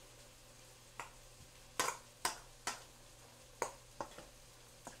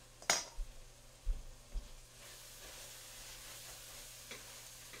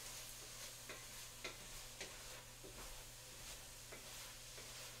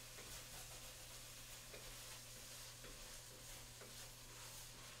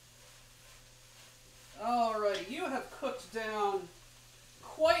 Alrighty, you have cooked down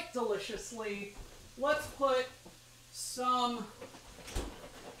quite deliciously. Let's put some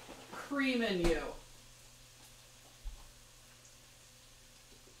cream in you.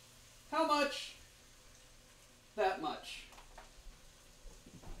 How much? That much.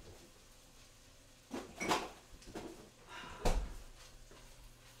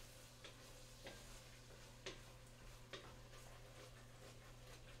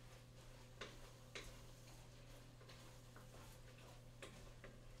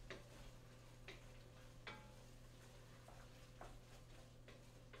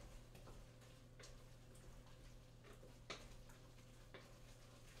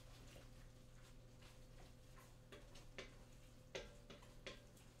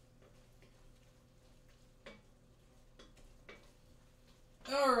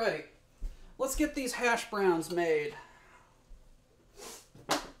 Alrighty, let's get these hash browns made.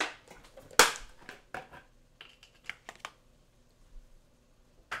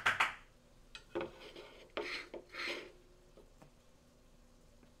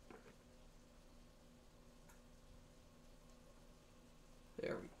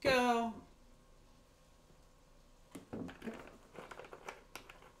 There we go.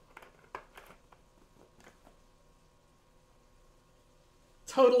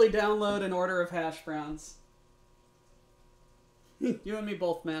 Totally download an order of hash browns. You and me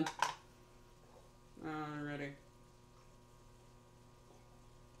both, man. Alrighty.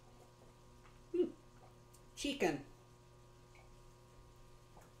 Chicken.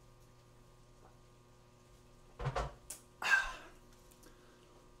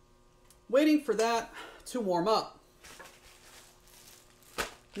 Waiting for that to warm up.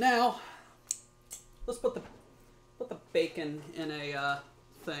 Now, let's put the bacon in a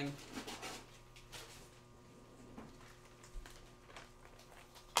thing.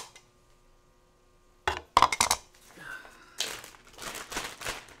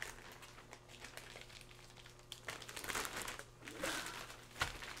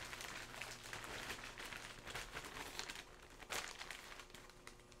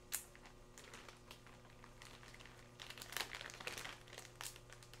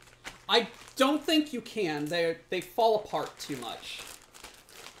 I don't think you can. They fall apart too much.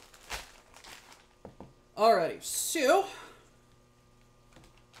 Alrighty, so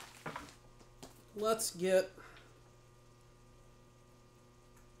let's get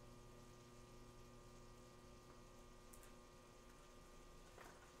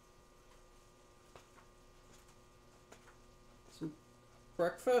some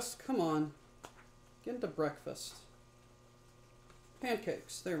breakfast. Come on, get into breakfast.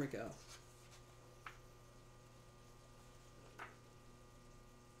 Pancakes. There we go.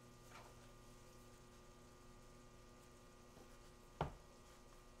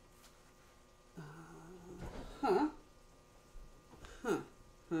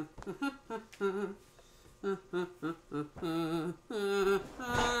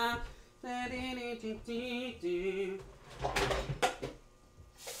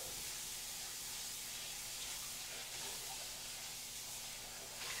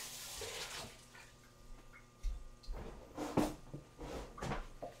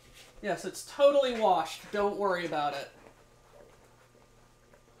 Yes, it's totally washed. Don't worry about it.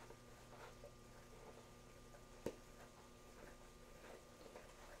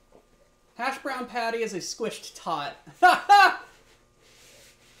 Hash brown patty is a squished tot.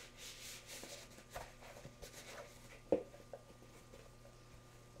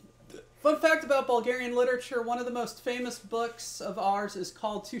 Fun fact about Bulgarian literature, one of the most famous books of ours is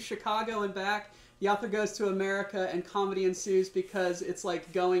called To Chicago and Back. The author goes to America and comedy ensues because it's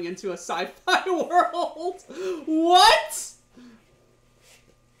like going into a sci-fi world. What?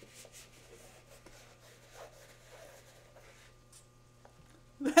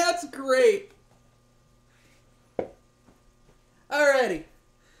 That's great. Alrighty.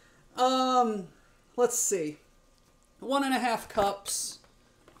 Let's see. 1.5 cups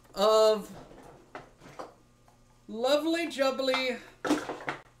of lovely jubbly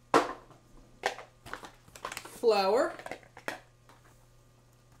flour.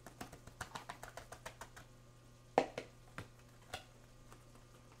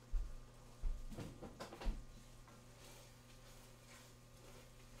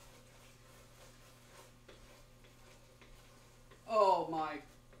 Oh my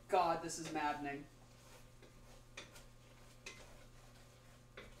God, this is maddening.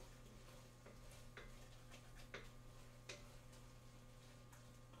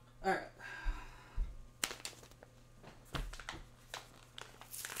 All right.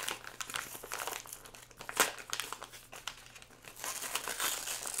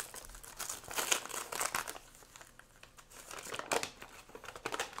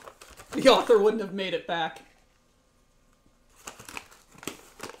 The author wouldn't have made it back.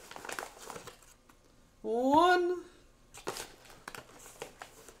 1,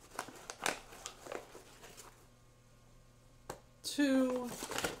 2,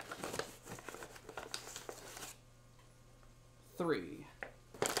 3.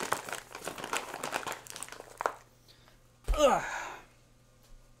 Ugh.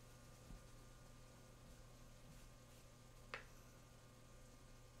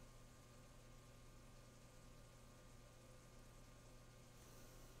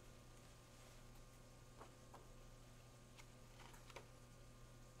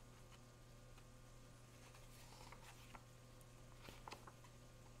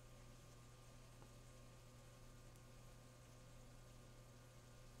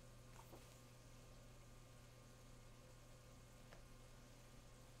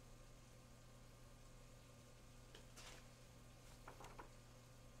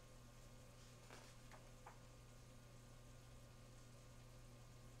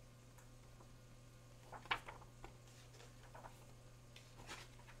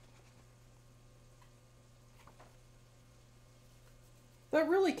 That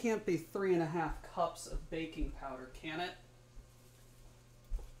really can't be 3.5 cups of baking powder, can it?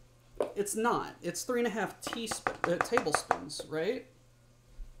 It's not. It's 3.5 tablespoons, right?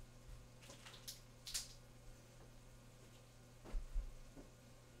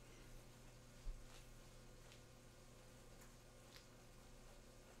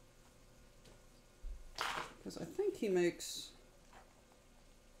 Because I think he makes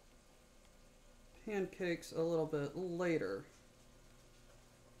pancakes a little bit later.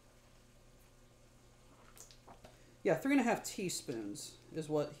 Yeah, 3.5 teaspoons is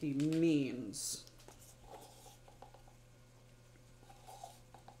what he means.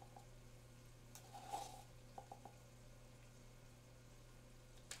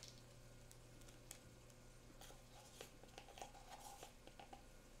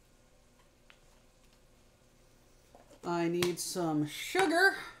 I need some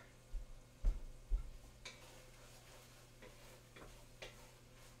sugar.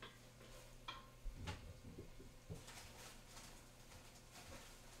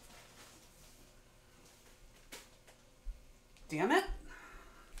 Damn it.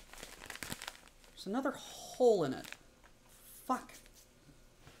 There's another hole in it. Fuck.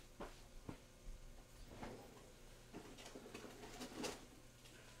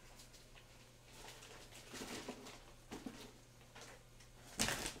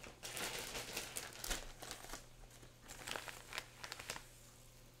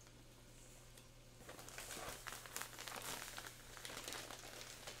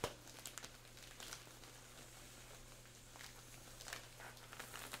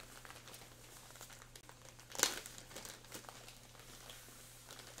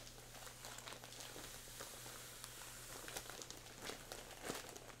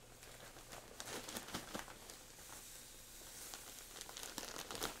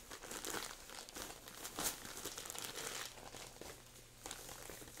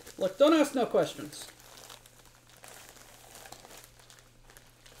 Look, don't ask no questions.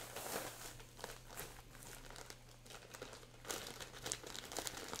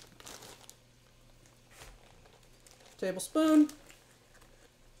 Tablespoon.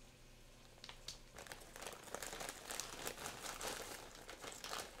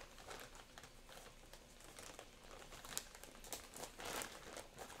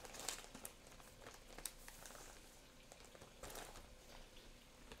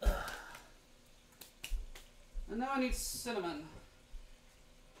 And now I need cinnamon.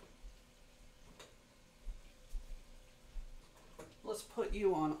 Let's put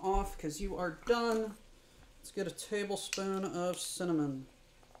you on off because you are done. Let's get a tablespoon of cinnamon.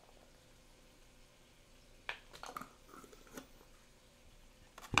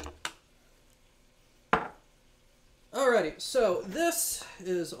 Alrighty, so this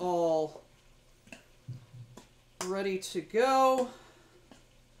is all ready to go.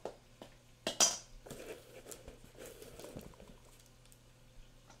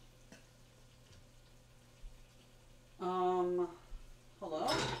 Hello?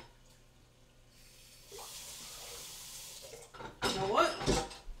 You know what?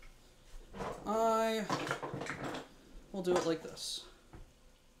 I will do it like this.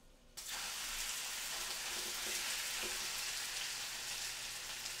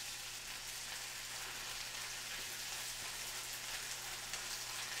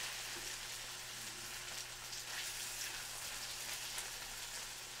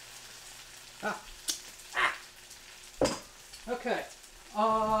 Okay.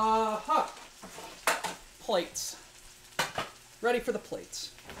 Plates. Ready for the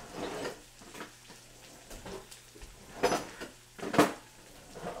plates.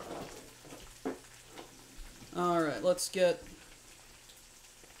 All right, let's get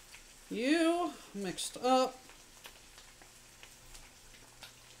you mixed up.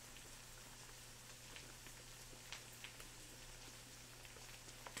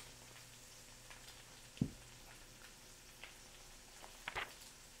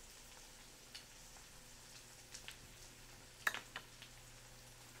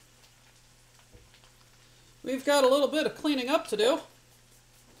 We've got a little bit of cleaning up to do.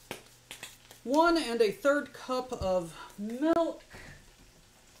 1 1/3 cup of milk.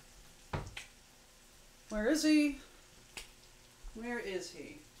 Where is he? Where is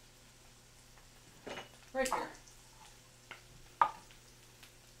he? Right here.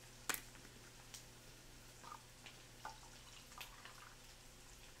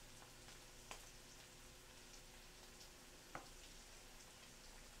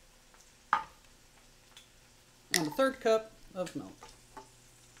 And 1/3 cup of milk.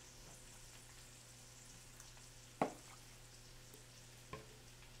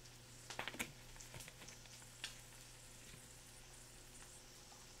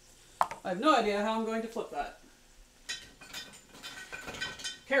 I have no idea how I'm going to flip that.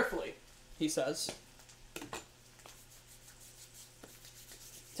 Carefully. he says.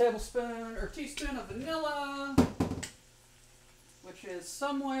 Tablespoon or teaspoon of vanilla, which is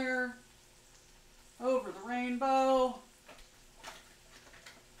somewhere over the rainbow.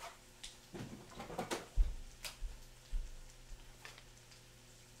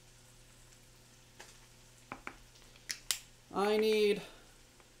 I need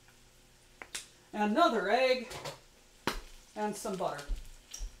another egg and some butter.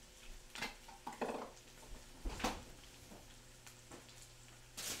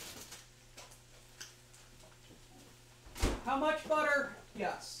 How much butter?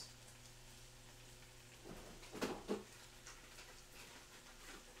 Yes.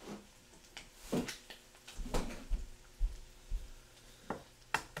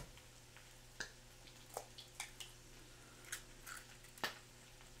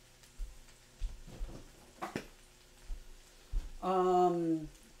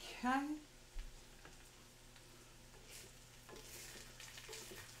 Okay.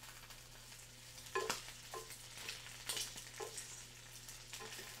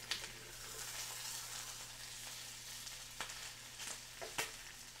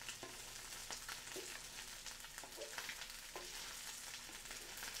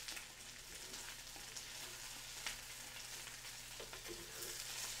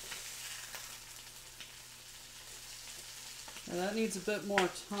 Now that needs a bit more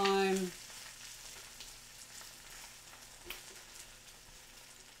time.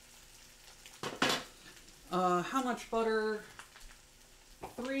 How much butter?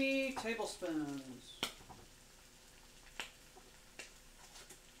 3 tablespoons.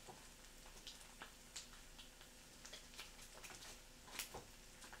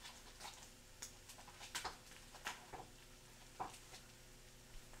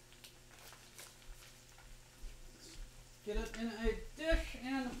 Get it in a dish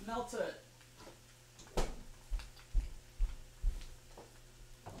and melt it.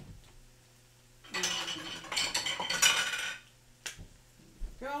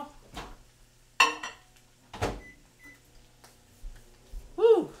 Go.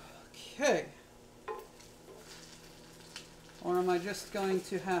 Whew. Okay. Or am I just going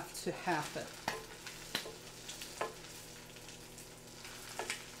to have to half it?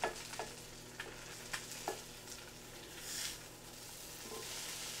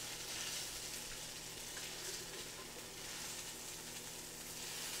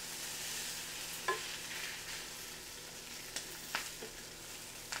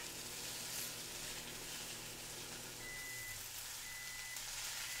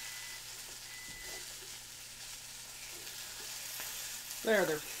 There,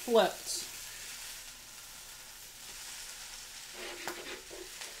 they're flipped.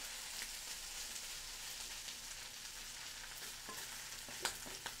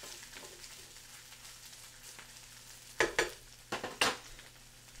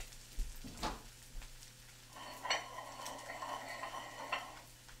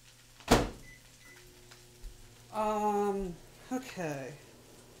 Okay.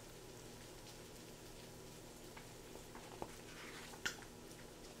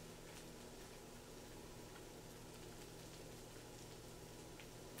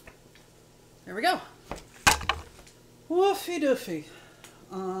 There we go. Woofy doofy.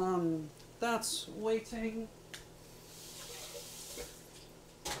 That's waiting.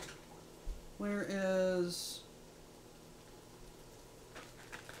 Where is...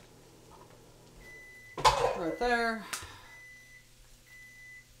 Right there.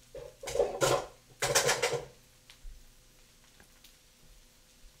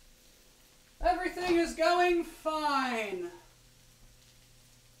 Everything is going fine.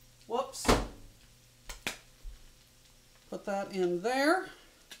 Whoops. Put that in there.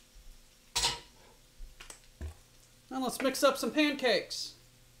 Now let's mix up some pancakes.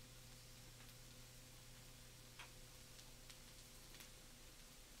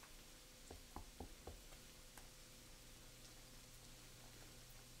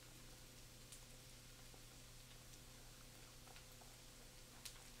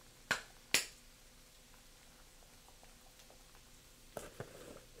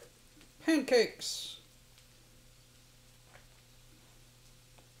 Pancakes.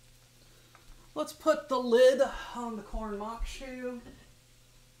 Let's put the lid on the corn mock shoe.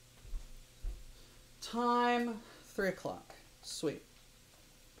 Time 3 o'clock. Sweet.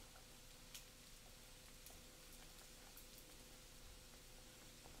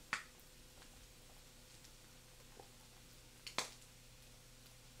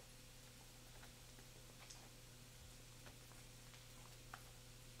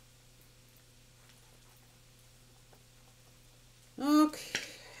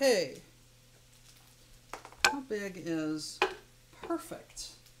 Okay. big is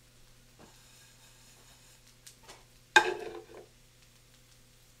perfect.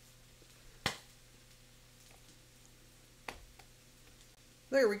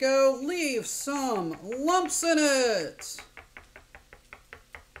 There we go. Leave some lumps in it.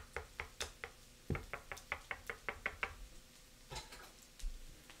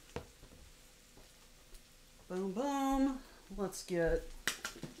 Boom, boom. Let's get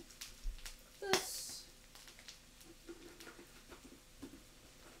this.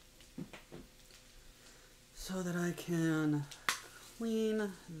 So that I can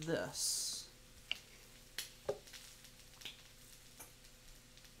clean this.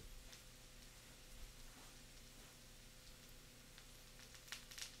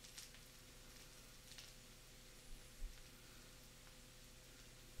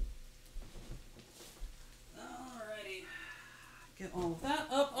 Get all of that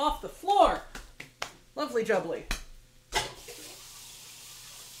up off the floor. Lovely jubbly.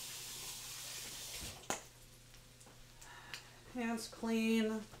 Hands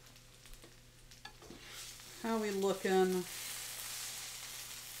clean. How we looking?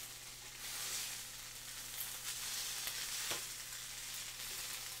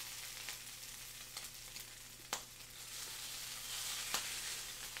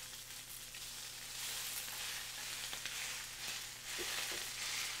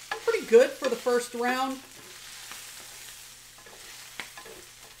 Pretty good for the first round.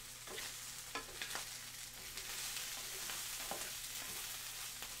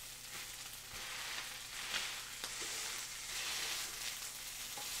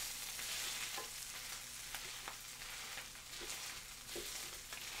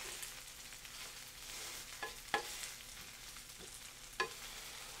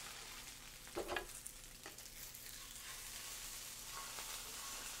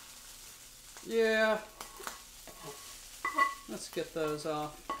 Yeah. Let's get those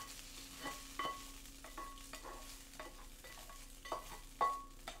off.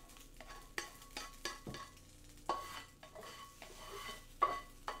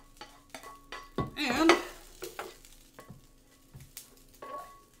 And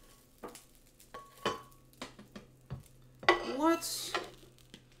let's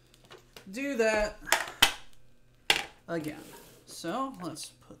do that again. So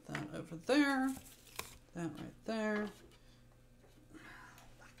let's put that over there, that right there.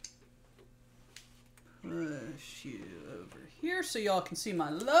 Push you over here so y'all can see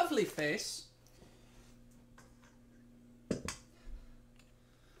my lovely face.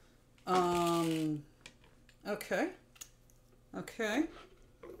 Okay. Okay.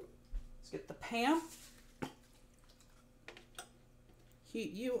 Let's get the pan.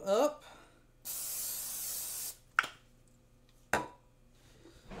 Heat you up.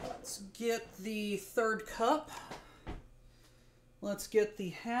 Let's get the third cup. Let's get the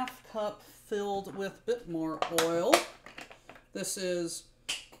half cup filled with a bit more oil. This is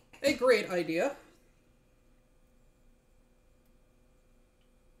a great idea.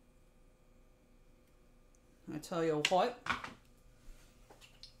 I tell you what.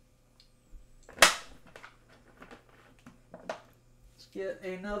 Let's get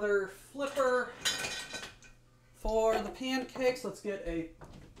another flipper for the pancakes. Let's get a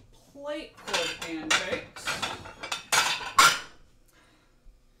plate for the pancakes.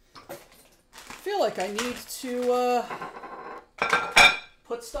 I feel like I need to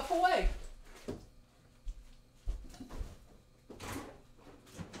put stuff away.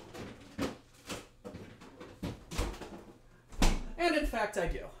 And in fact, I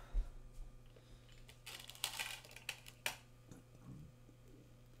do.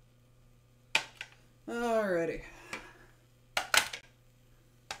 Alrighty.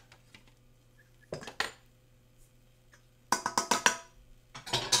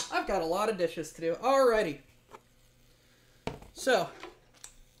 I've got a lot of dishes to do. Alrighty. So.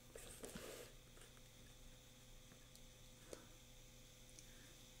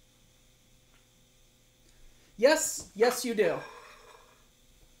 Yes, yes you do.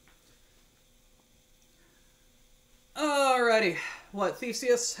 Alrighty. What,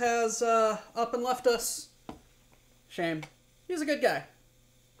 Theseus has up and left us? Shame. He's a good guy.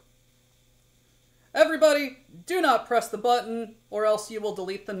 Everybody, do not press the button, or else you will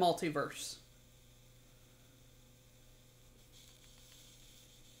delete the multiverse.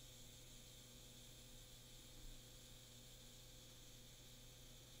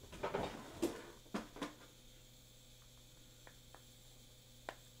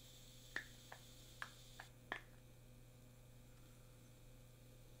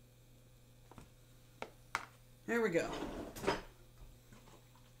 There we go.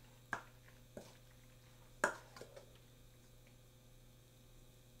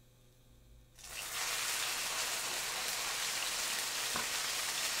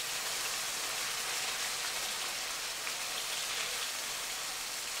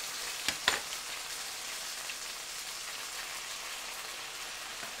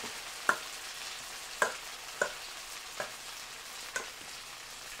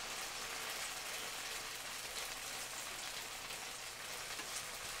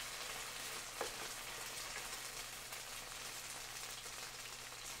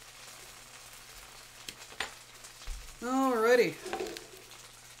 Alrighty.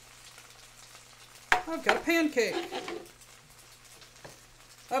 I've got a pancake.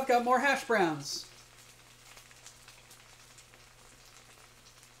 I've got more hash browns.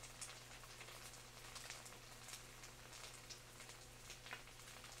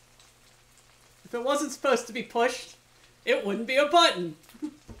 If it wasn't supposed to be pushed, it wouldn't be a button.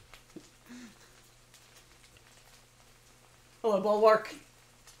 Hello, Bulwark.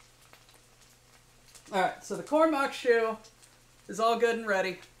 Alright, so the corn Maque Choux is all good and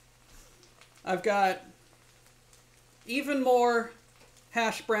ready. I've got even more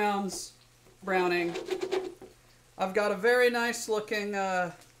hash browns browning. I've got a very nice looking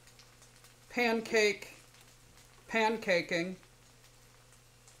pancake pancaking.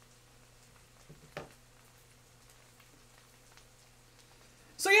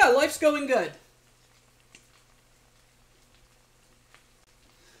 So yeah, life's going good.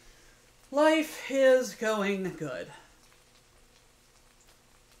 Life is going good.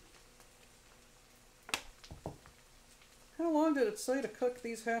 How long did it say to cook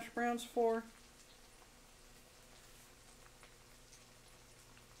these hash browns for?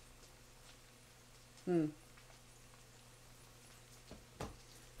 Hmm.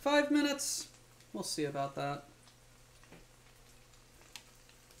 5 minutes? We'll see about that.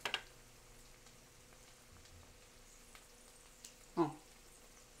 Oh.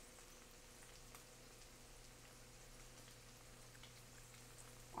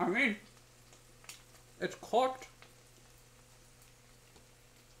 I mean, it's cooked.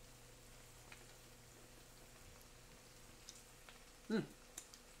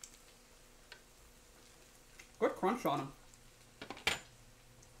 Good crunch on them.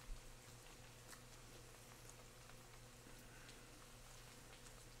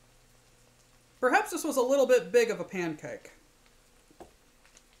 Perhaps this was a little bit big of a pancake.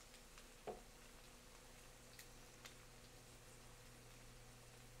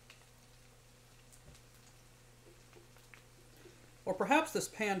 Or perhaps this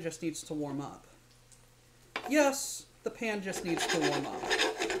pan just needs to warm up. Yes, the pan just needs to warm up.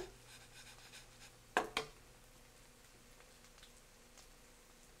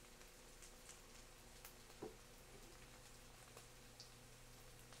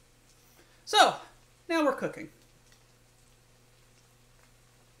 So, now we're cooking.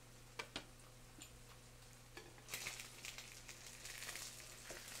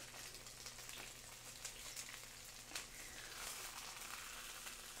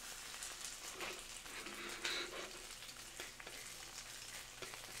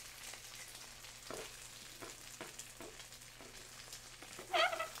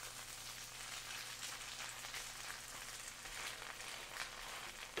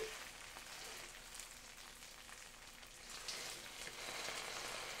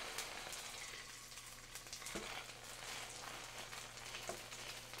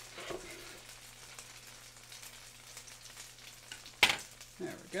 There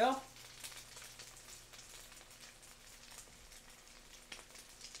we go.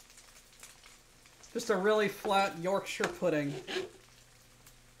 Just a really flat Yorkshire pudding.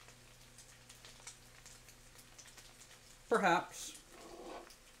 Perhaps.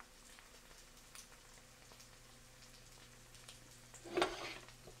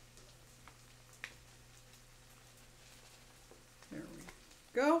 There we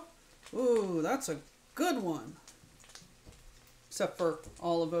go. Ooh, that's a good one. Except for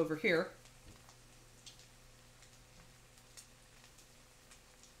olive over here.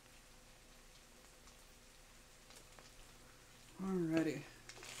 Alrighty.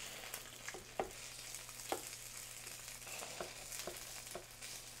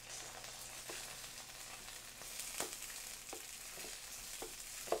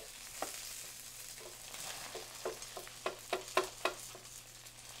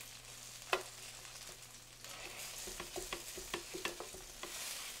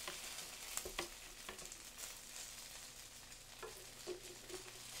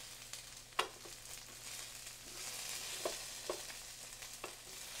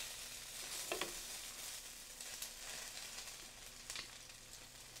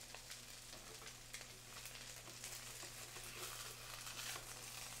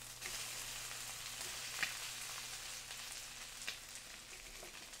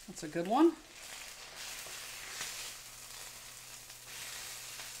 That's a good one.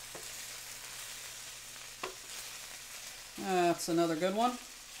 That's another good one.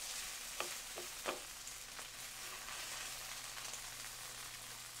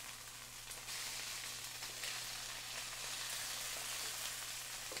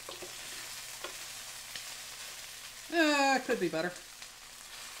 Could be better.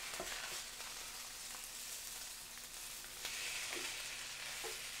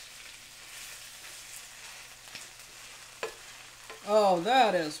 Oh,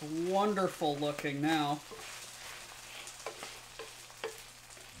 that is wonderful looking now.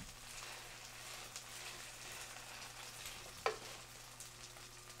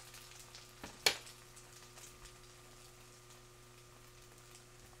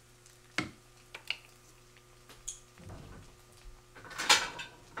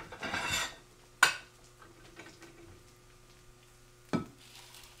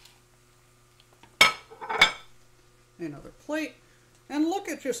 Another plate. And look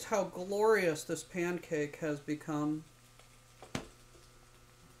at just how glorious this pancake has become.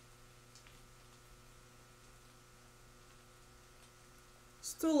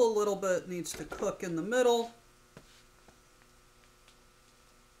 Still a little bit needs to cook in the middle.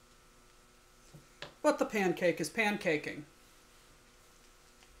 But the pancake is pancaking.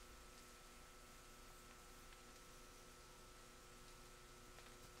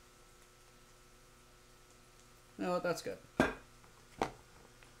 No, that's good.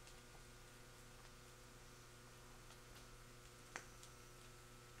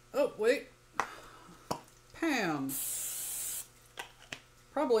 Oh, wait. Pam.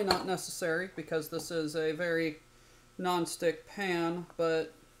 Probably not necessary because this is a very non-stick pan,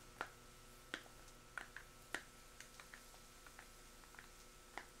 but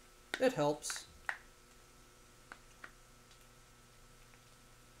it helps.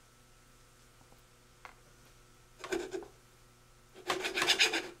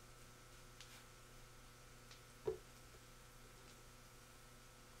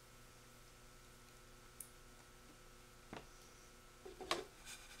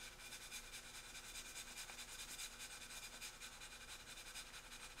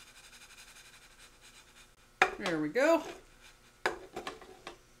 There we go.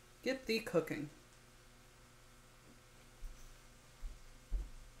 Get thee cooking.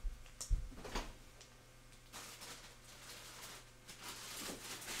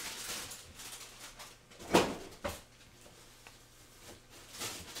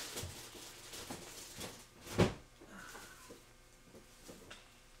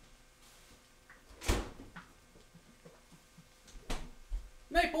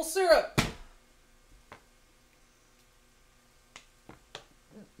 Maple syrup.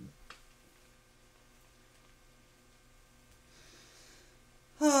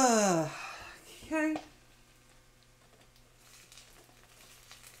 Okay.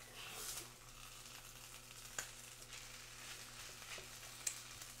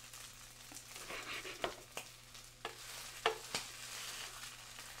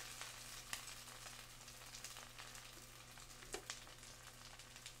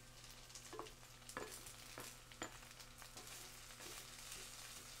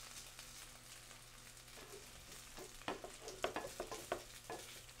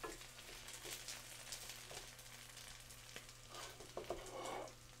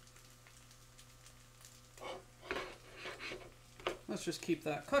 Let's just keep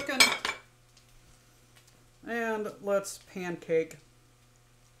that cooking. And let's pancake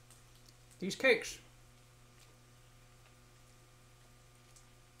these cakes.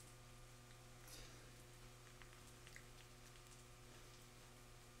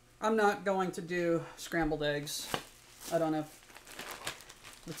 I'm not going to do scrambled eggs. I don't have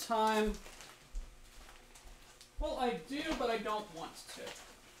the time. Well, I do, but I don't want to.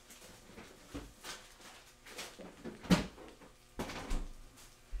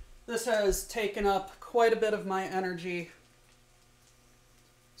 This has taken up quite a bit of my energy.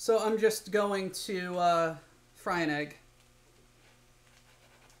 So I'm just going to fry an egg.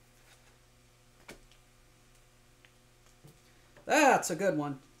 That's a good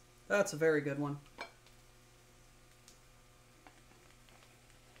one. That's a very good one.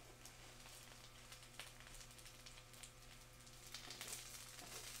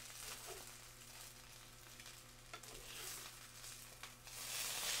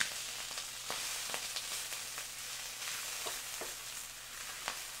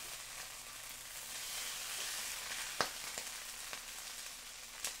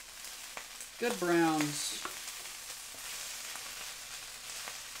 Good browns.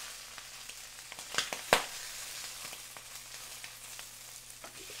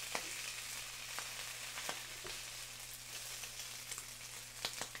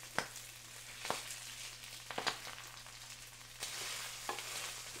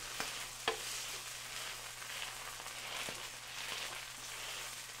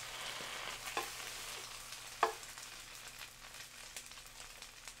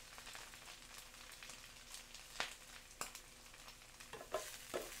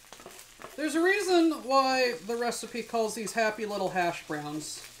 There's a reason why the recipe calls these happy little hash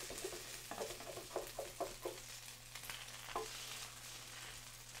browns.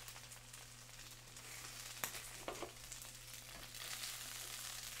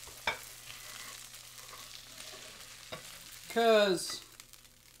 Because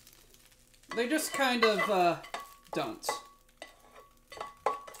they just kind of don't.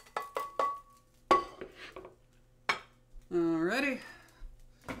 Alrighty.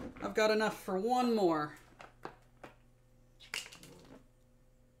 I've got enough for one more.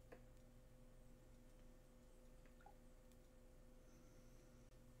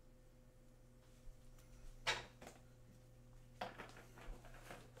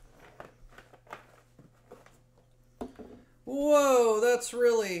 Whoa, that's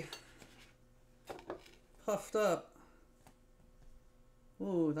really puffed up.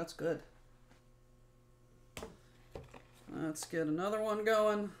 Ooh, that's good. Let's get another one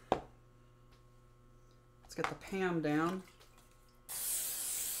going. Let's get the Pam down.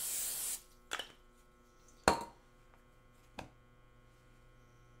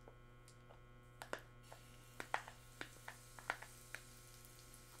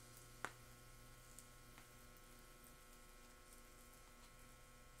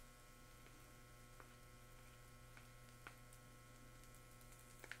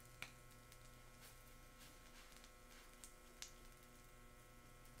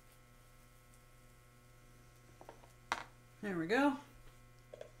 There we go.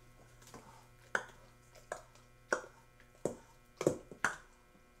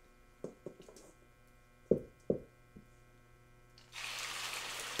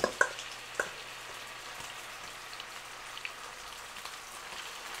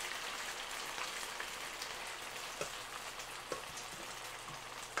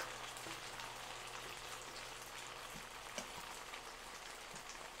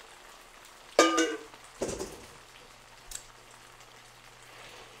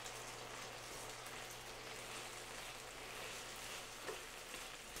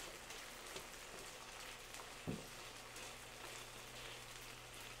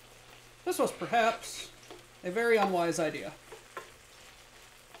 This was perhaps a very unwise idea.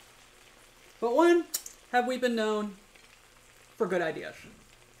 But when have we been known for good ideas?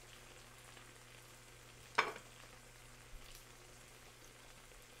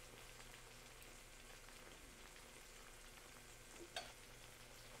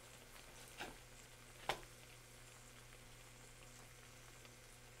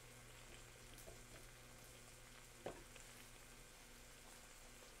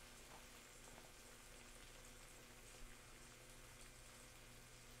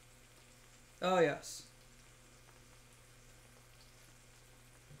 Oh, yes.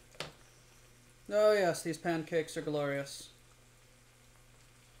 Oh, yes, these pancakes are glorious.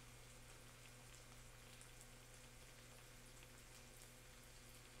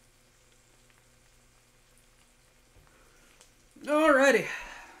 Alrighty.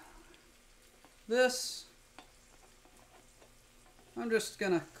 This, I'm just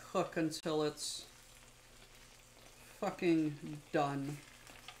gonna cook until it's fucking done.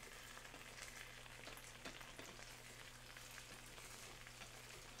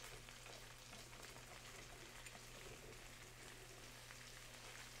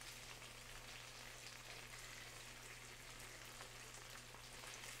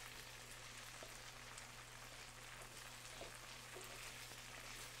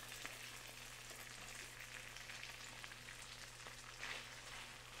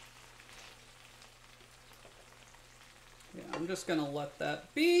 Yeah, I'm just gonna let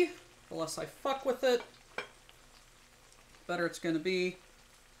that be, unless I fuck with it. Better it's gonna be.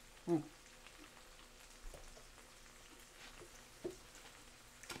 Oh.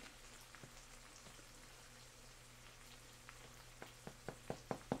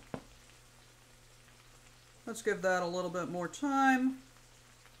 Let's give that a little bit more time.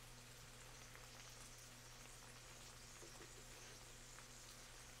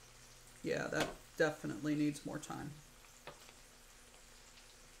 Yeah, that definitely needs more time.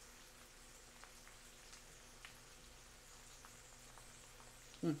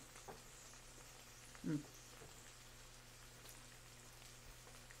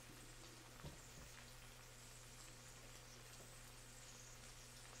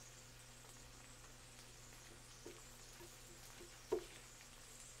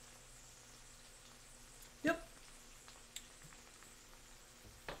 Yep.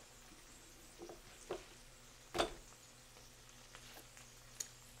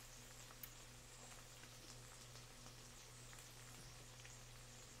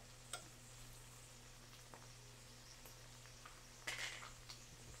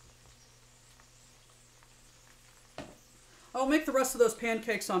 I'll make the rest of those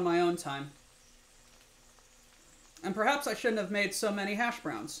pancakes on my own time. And perhaps I shouldn't have made so many hash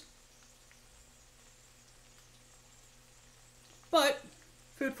browns. But,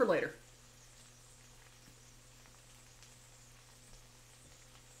 food for later.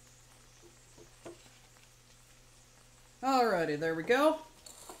 Alrighty, there we go.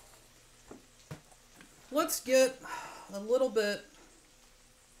 Let's get a little bit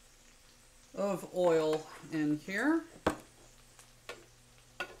of oil in here.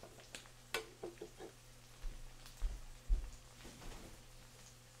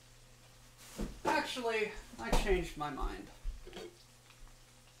 Actually, I changed my mind.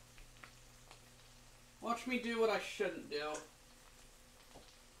 Watch me do what I shouldn't do.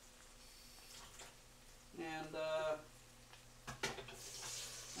 And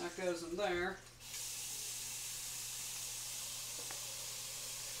that goes in there.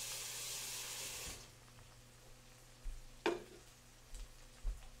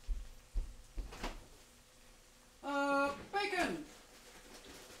 Bacon!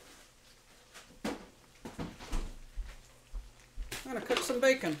 I'm gonna cook some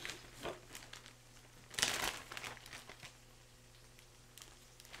bacon.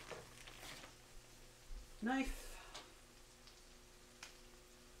 Knife.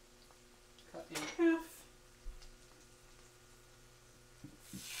 Cut in half.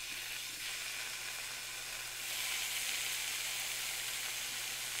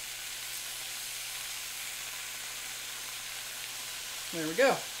 There we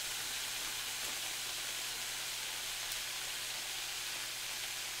go.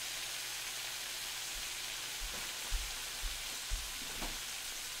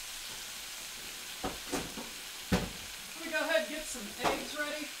 Let me go ahead and get some eggs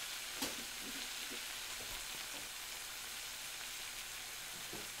ready.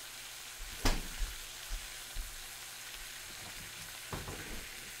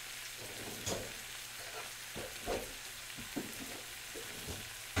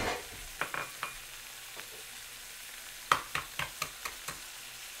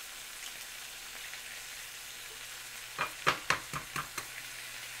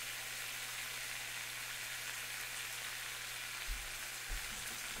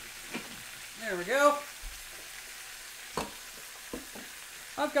 There we go.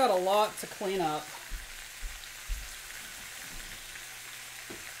 I've got a lot to clean up.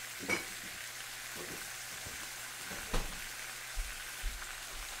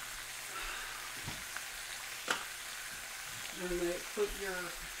 And then put your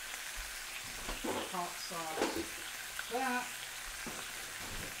hot sauce like that.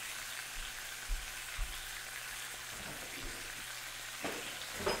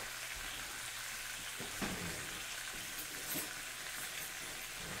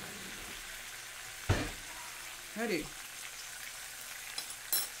 Ready.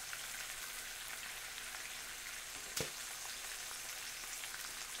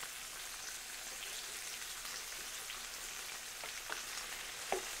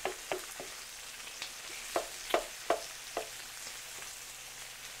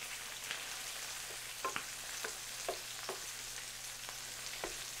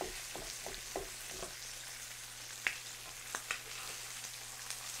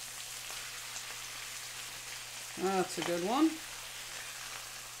 That's a good one.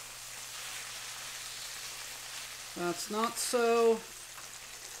 That's not so.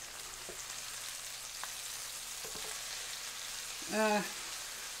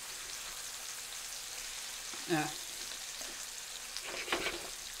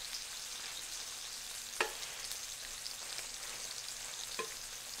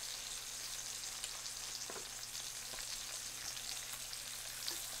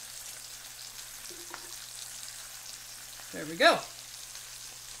 There we go.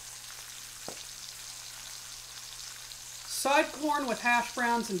 Side corn with hash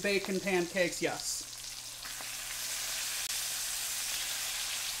browns and bacon pancakes, yes.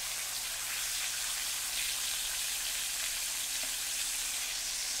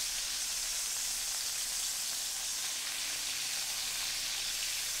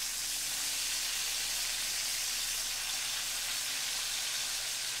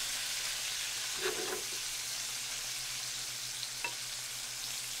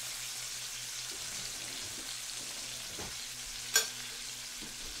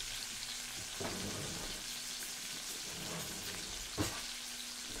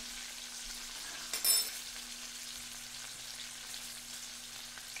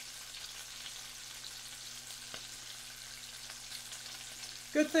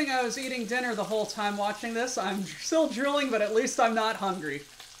 Good thing I was eating dinner the whole time watching this. I'm still drooling, but at least I'm not hungry.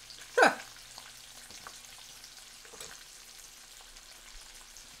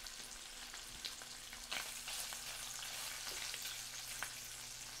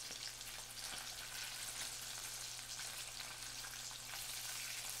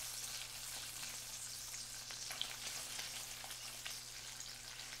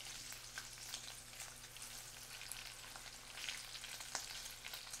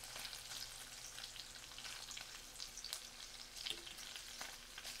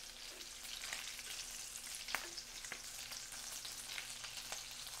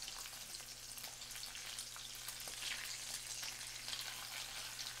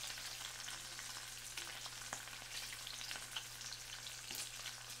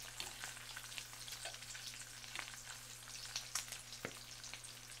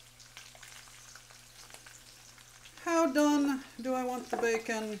 done do I want the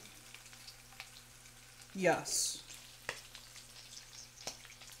bacon? Yes.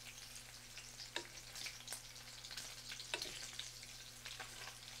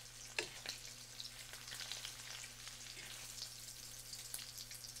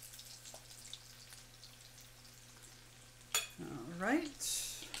 All right.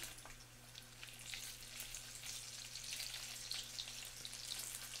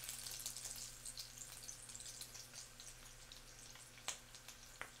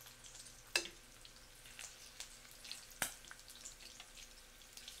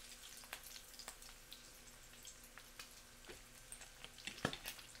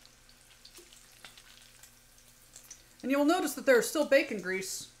 And you'll notice that there's still bacon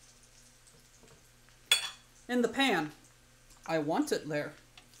grease in the pan. I want it there.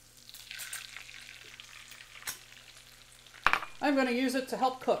 I'm going to use it to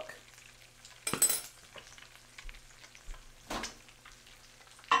help cook.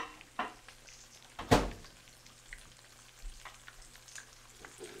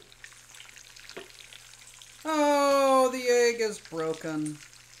 Oh, the egg is broken.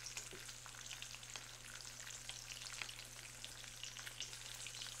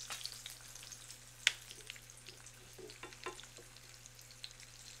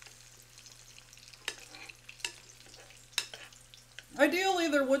 Ideally,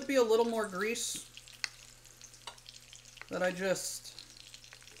 there would be a little more grease that I just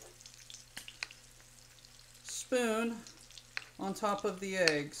spoon on top of the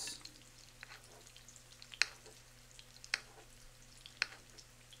eggs.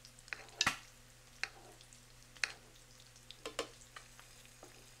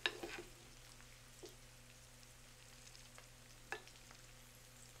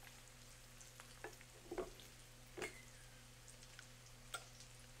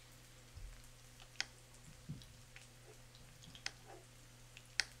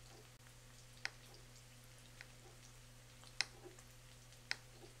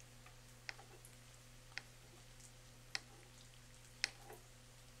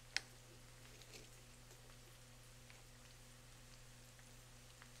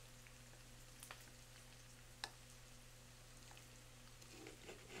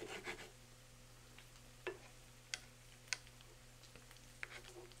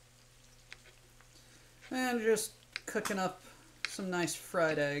 And just cooking up some nice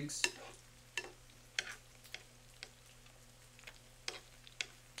fried eggs.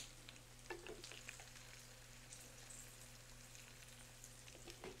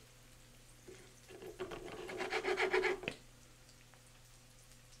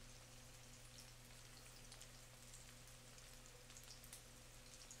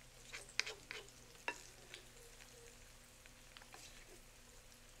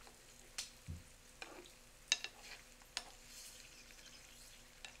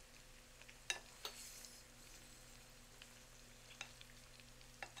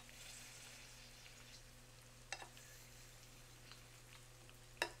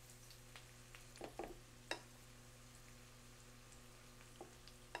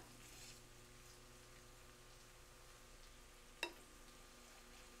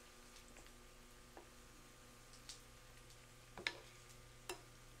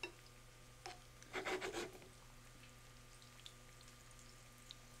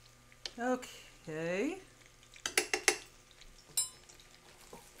 Okay.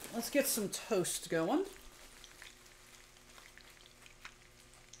 Let's get some toast going.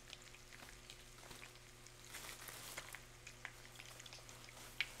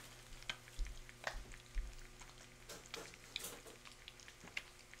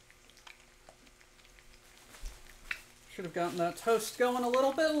 Should have gotten that toast going a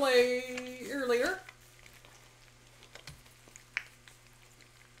little bit earlier.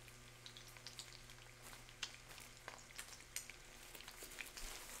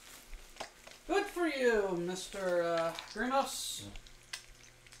 Good for you, Mr. Grimos.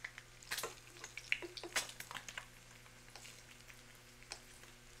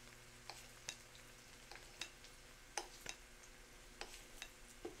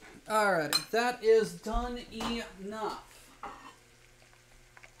 Alrighty, that is done enough.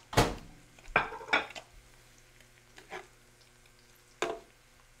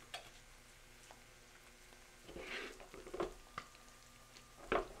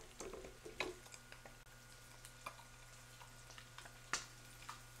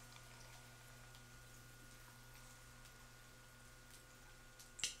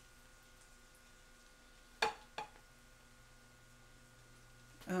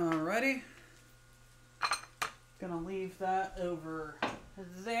 Alrighty. Gonna leave that over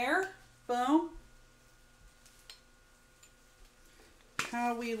there. Boom.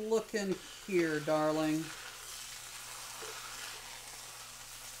 how we looking here, darling?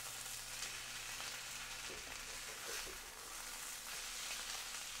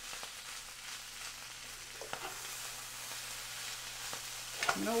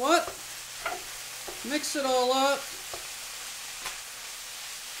 You know what? Mix it all up.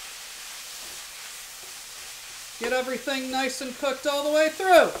 Get everything nice and cooked all the way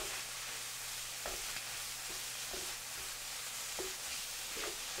through.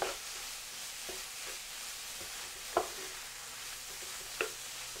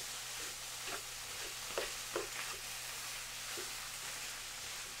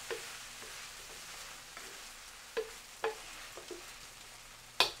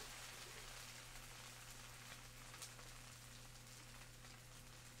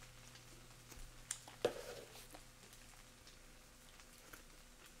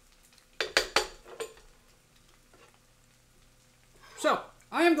 So,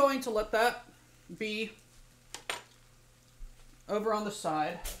 I am going to let that be over on the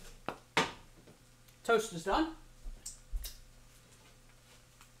side. Toast is done.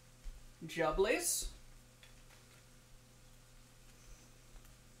 Jubblies.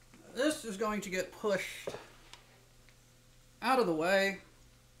 This is going to get pushed out of the way.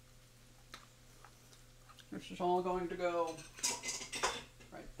 This is all going to go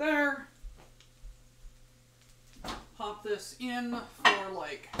right there. Pop this in for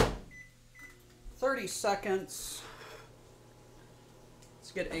like 30 seconds.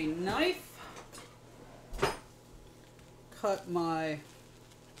 Let's get a knife. Cut my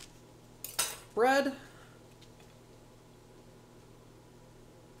bread.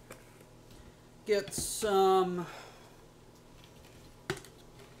 Get some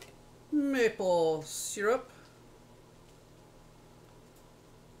maple syrup.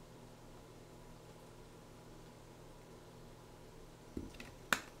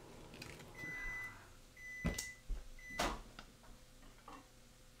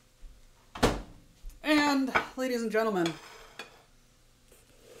 And, ladies and gentlemen,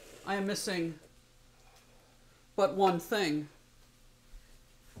 I am missing but one thing.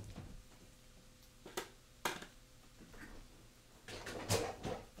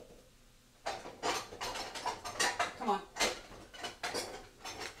 Come on.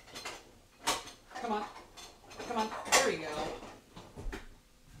 Come on. Come on. There you go.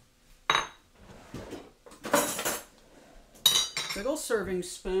 Big ol' serving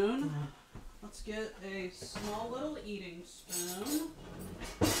spoon. Let's get a small little eating spoon.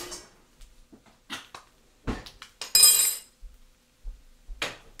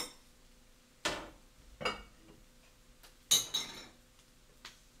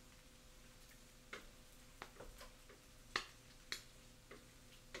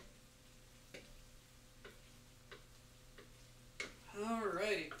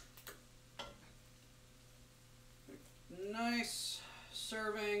 Alrighty. Nice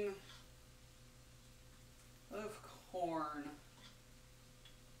serving of corn.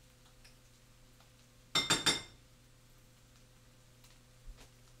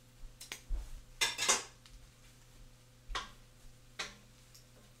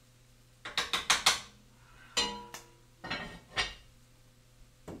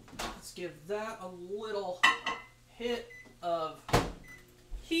 Let's give that a little hit of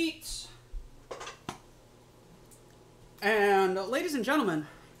heat. And ladies and gentlemen,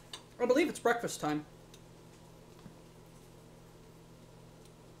 I believe it's breakfast time.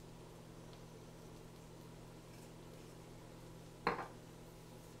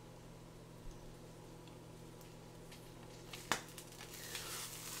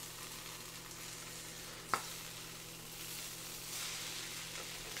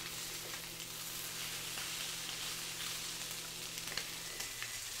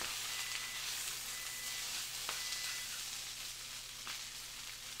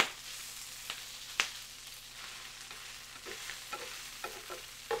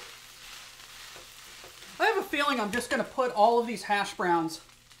 I have a feeling I'm just going to put all of these hash browns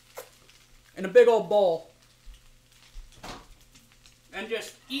in a big old bowl and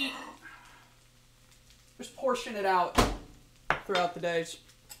just eat, just portion it out throughout the days.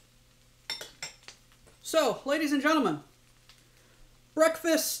 So, ladies and gentlemen,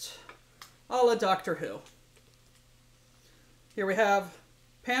 breakfast a la Doctor Who. Here we have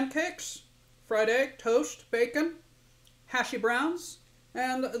pancakes, fried egg, toast, bacon, hashy browns,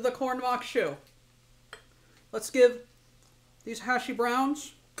 and the corn maque choux. Let's give these hashy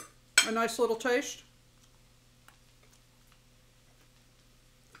browns a nice little taste.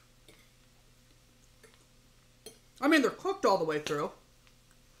 I mean, they're cooked all the way through.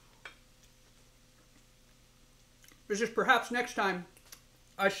 It's just perhaps next time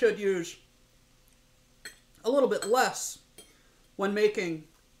I should use a little bit less when making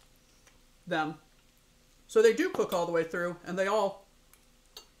them. So they do cook all the way through, and they all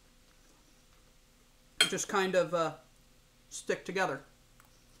just kind of stick together.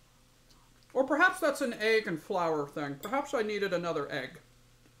 Or perhaps that's an egg and flour thing. Perhaps I needed another egg.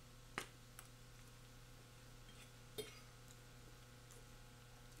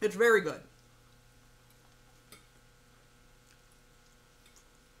 It's very good.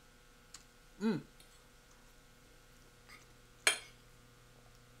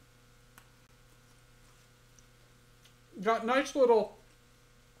 Got nice little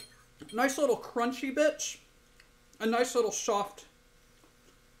crunchy bits and nice little soft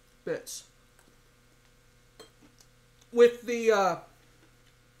bits. With the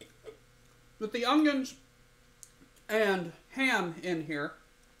onions and ham in here,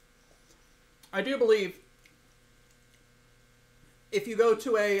 I do believe if you go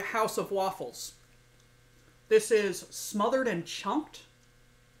to a House of Waffles, this is smothered and chunked.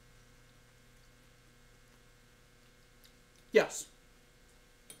 Yes.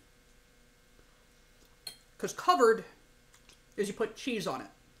 Because covered is you put cheese on it.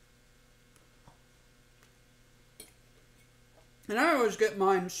 And I always get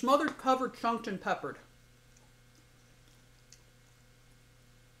mine smothered, covered, chunked, and peppered.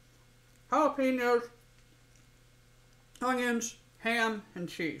 Jalapenos, onions, ham, and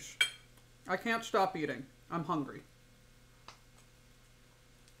cheese. I can't stop eating. I'm hungry.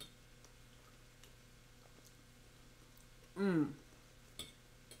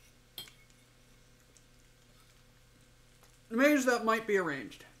 Amazed that might be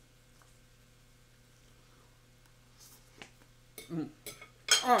arranged.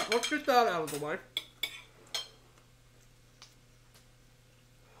 Alright, let's get that out of the way.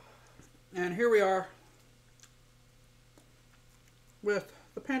 And here we are with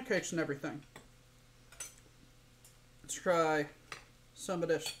the pancakes and everything. Let's try some of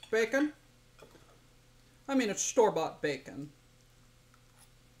this bacon. I mean, it's store-bought bacon.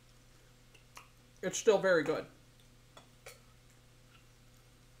 It's still very good.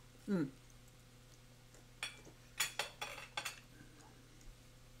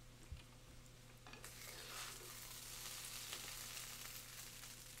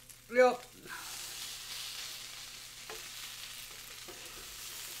 Yep.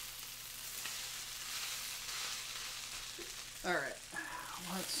 All right.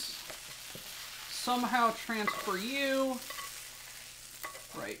 Let's somehow transfer you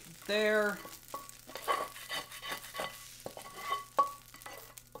right there.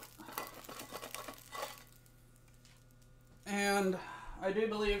 And I do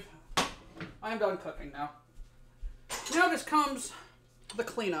believe I'm done cooking now. Now just comes the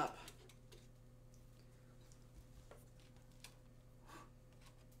cleanup.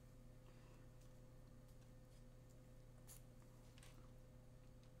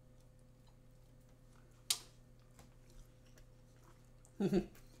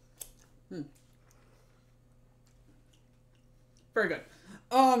 Very good.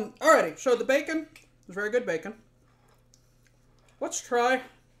 Alrighty, so the bacon is very good bacon. Let's try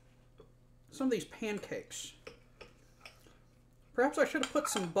some of these pancakes. Perhaps I should have put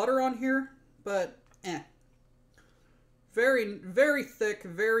some butter on here, but Very, very thick,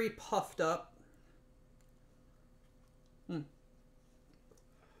 very puffed up.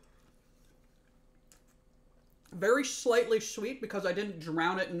 Very slightly sweet because I didn't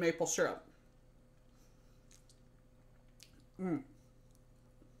drown it in maple syrup.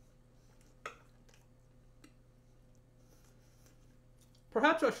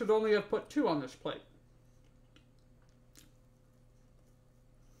 Perhaps I should only have put 2 on this plate.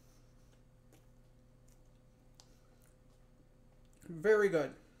 Very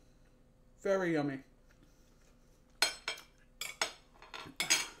good. Very yummy.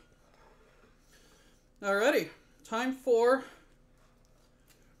 Alrighty, time for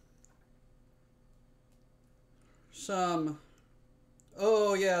some,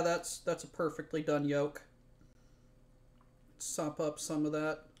 oh yeah, that's a perfectly done yolk. Sop up some of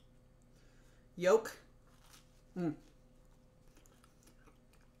that yolk.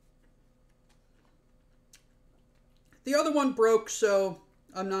 The other one broke, so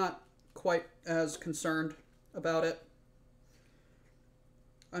I'm not quite as concerned about it.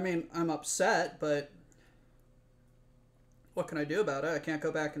 I mean, I'm upset, but what can I do about it? I can't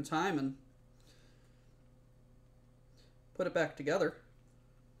go back in time and put it back together.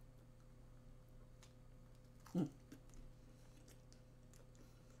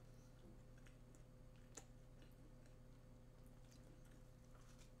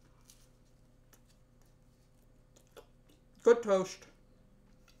 Good toast.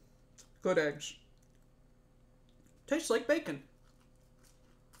 Good eggs. Tastes like bacon.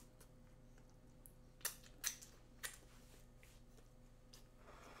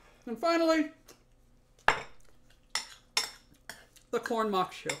 And finally, the corn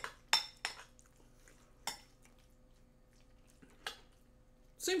Maque Choux.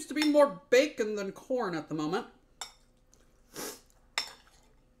 Seems to be more bacon than corn at the moment.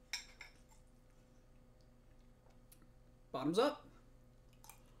 Bottoms up.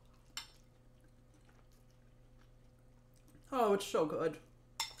 Oh, it's so good.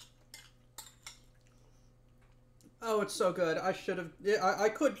 Oh, it's so good. I should have... I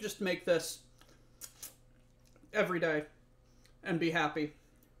could just make this every day and be happy.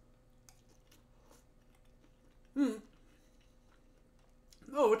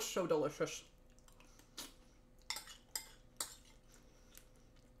 Oh, it's so delicious.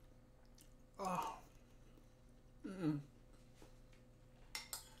 Oh.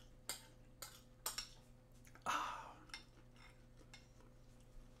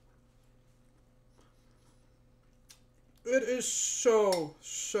 It is so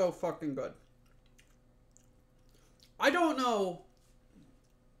fucking good. I don't know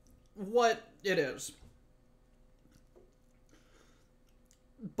what it is,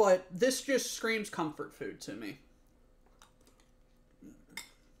 but this just screams comfort food to me.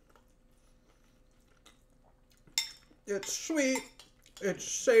 It's sweet, it's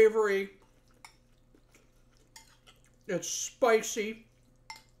savory, it's spicy.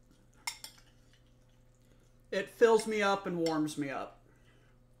 It fills me up and warms me up.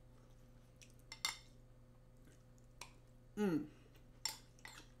 And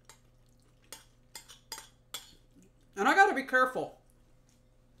I gotta be careful.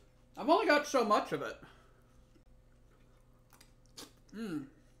 I've only got so much of it.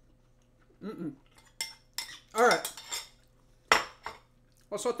 Alright.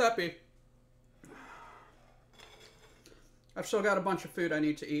 Let's let that be. I've still got a bunch of food I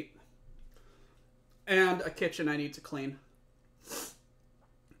need to eat. And a kitchen I need to clean.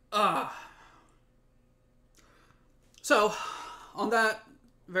 So, on that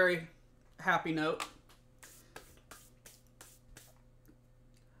very happy note,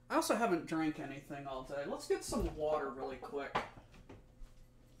 I also haven't drank anything all day. Let's get some water really quick.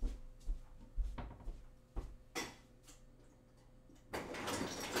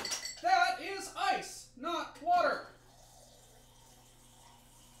 That is ice, not water.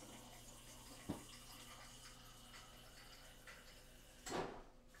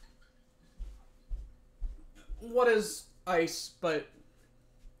 What is ice but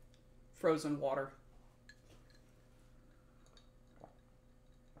frozen water?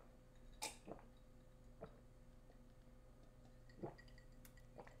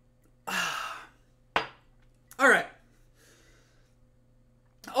 All right.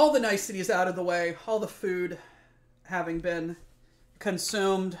 All the niceties out of the way, all the food having been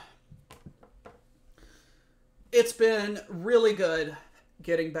consumed. It's been really good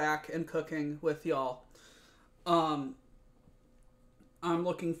getting back and cooking with y'all. I'm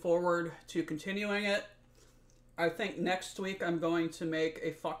looking forward to continuing it. I think next week I'm going to make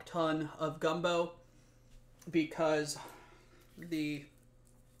a fuck ton of gumbo because these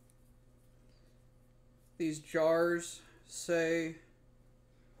jars say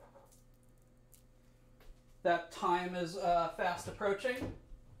that time is fast approaching,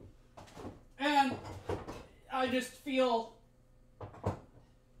 and I just feel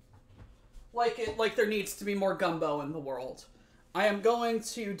like there needs to be more gumbo in the world. I am going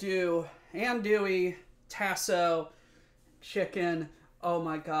to do andouille, tasso, chicken. Oh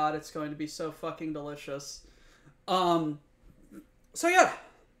my god, it's going to be so fucking delicious. So yeah.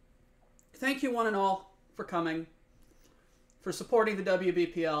 Thank you one and all for coming, for supporting the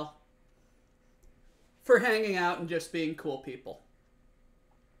WBPL, for hanging out and just being cool people.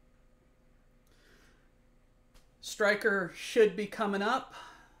 Stryker should be coming up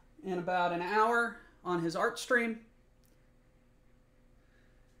in about an hour on his art stream.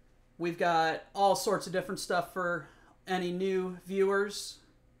 We've got all sorts of different stuff for any new viewers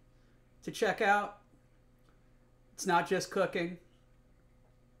to check out. It's not just cooking.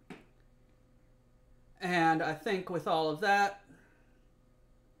 And I think with all of that,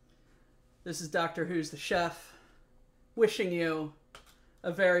 this is Dr. Who's the Chef, wishing you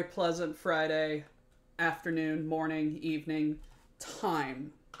a very pleasant Friday afternoon, morning, evening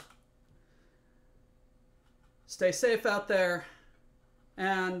time. Stay safe out there,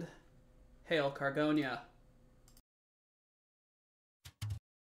 and hail Cargonia.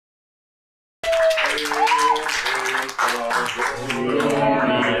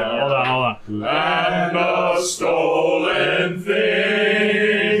 Hold on. Land of stolen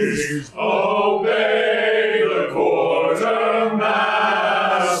things.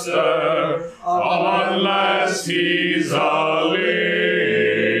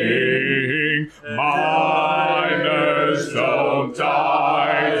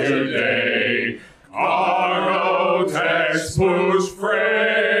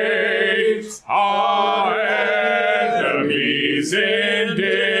 our enemies in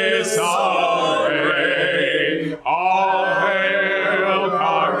disarray. All hail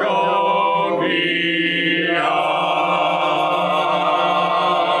Cargonia.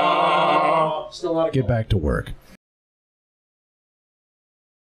 Get back to work.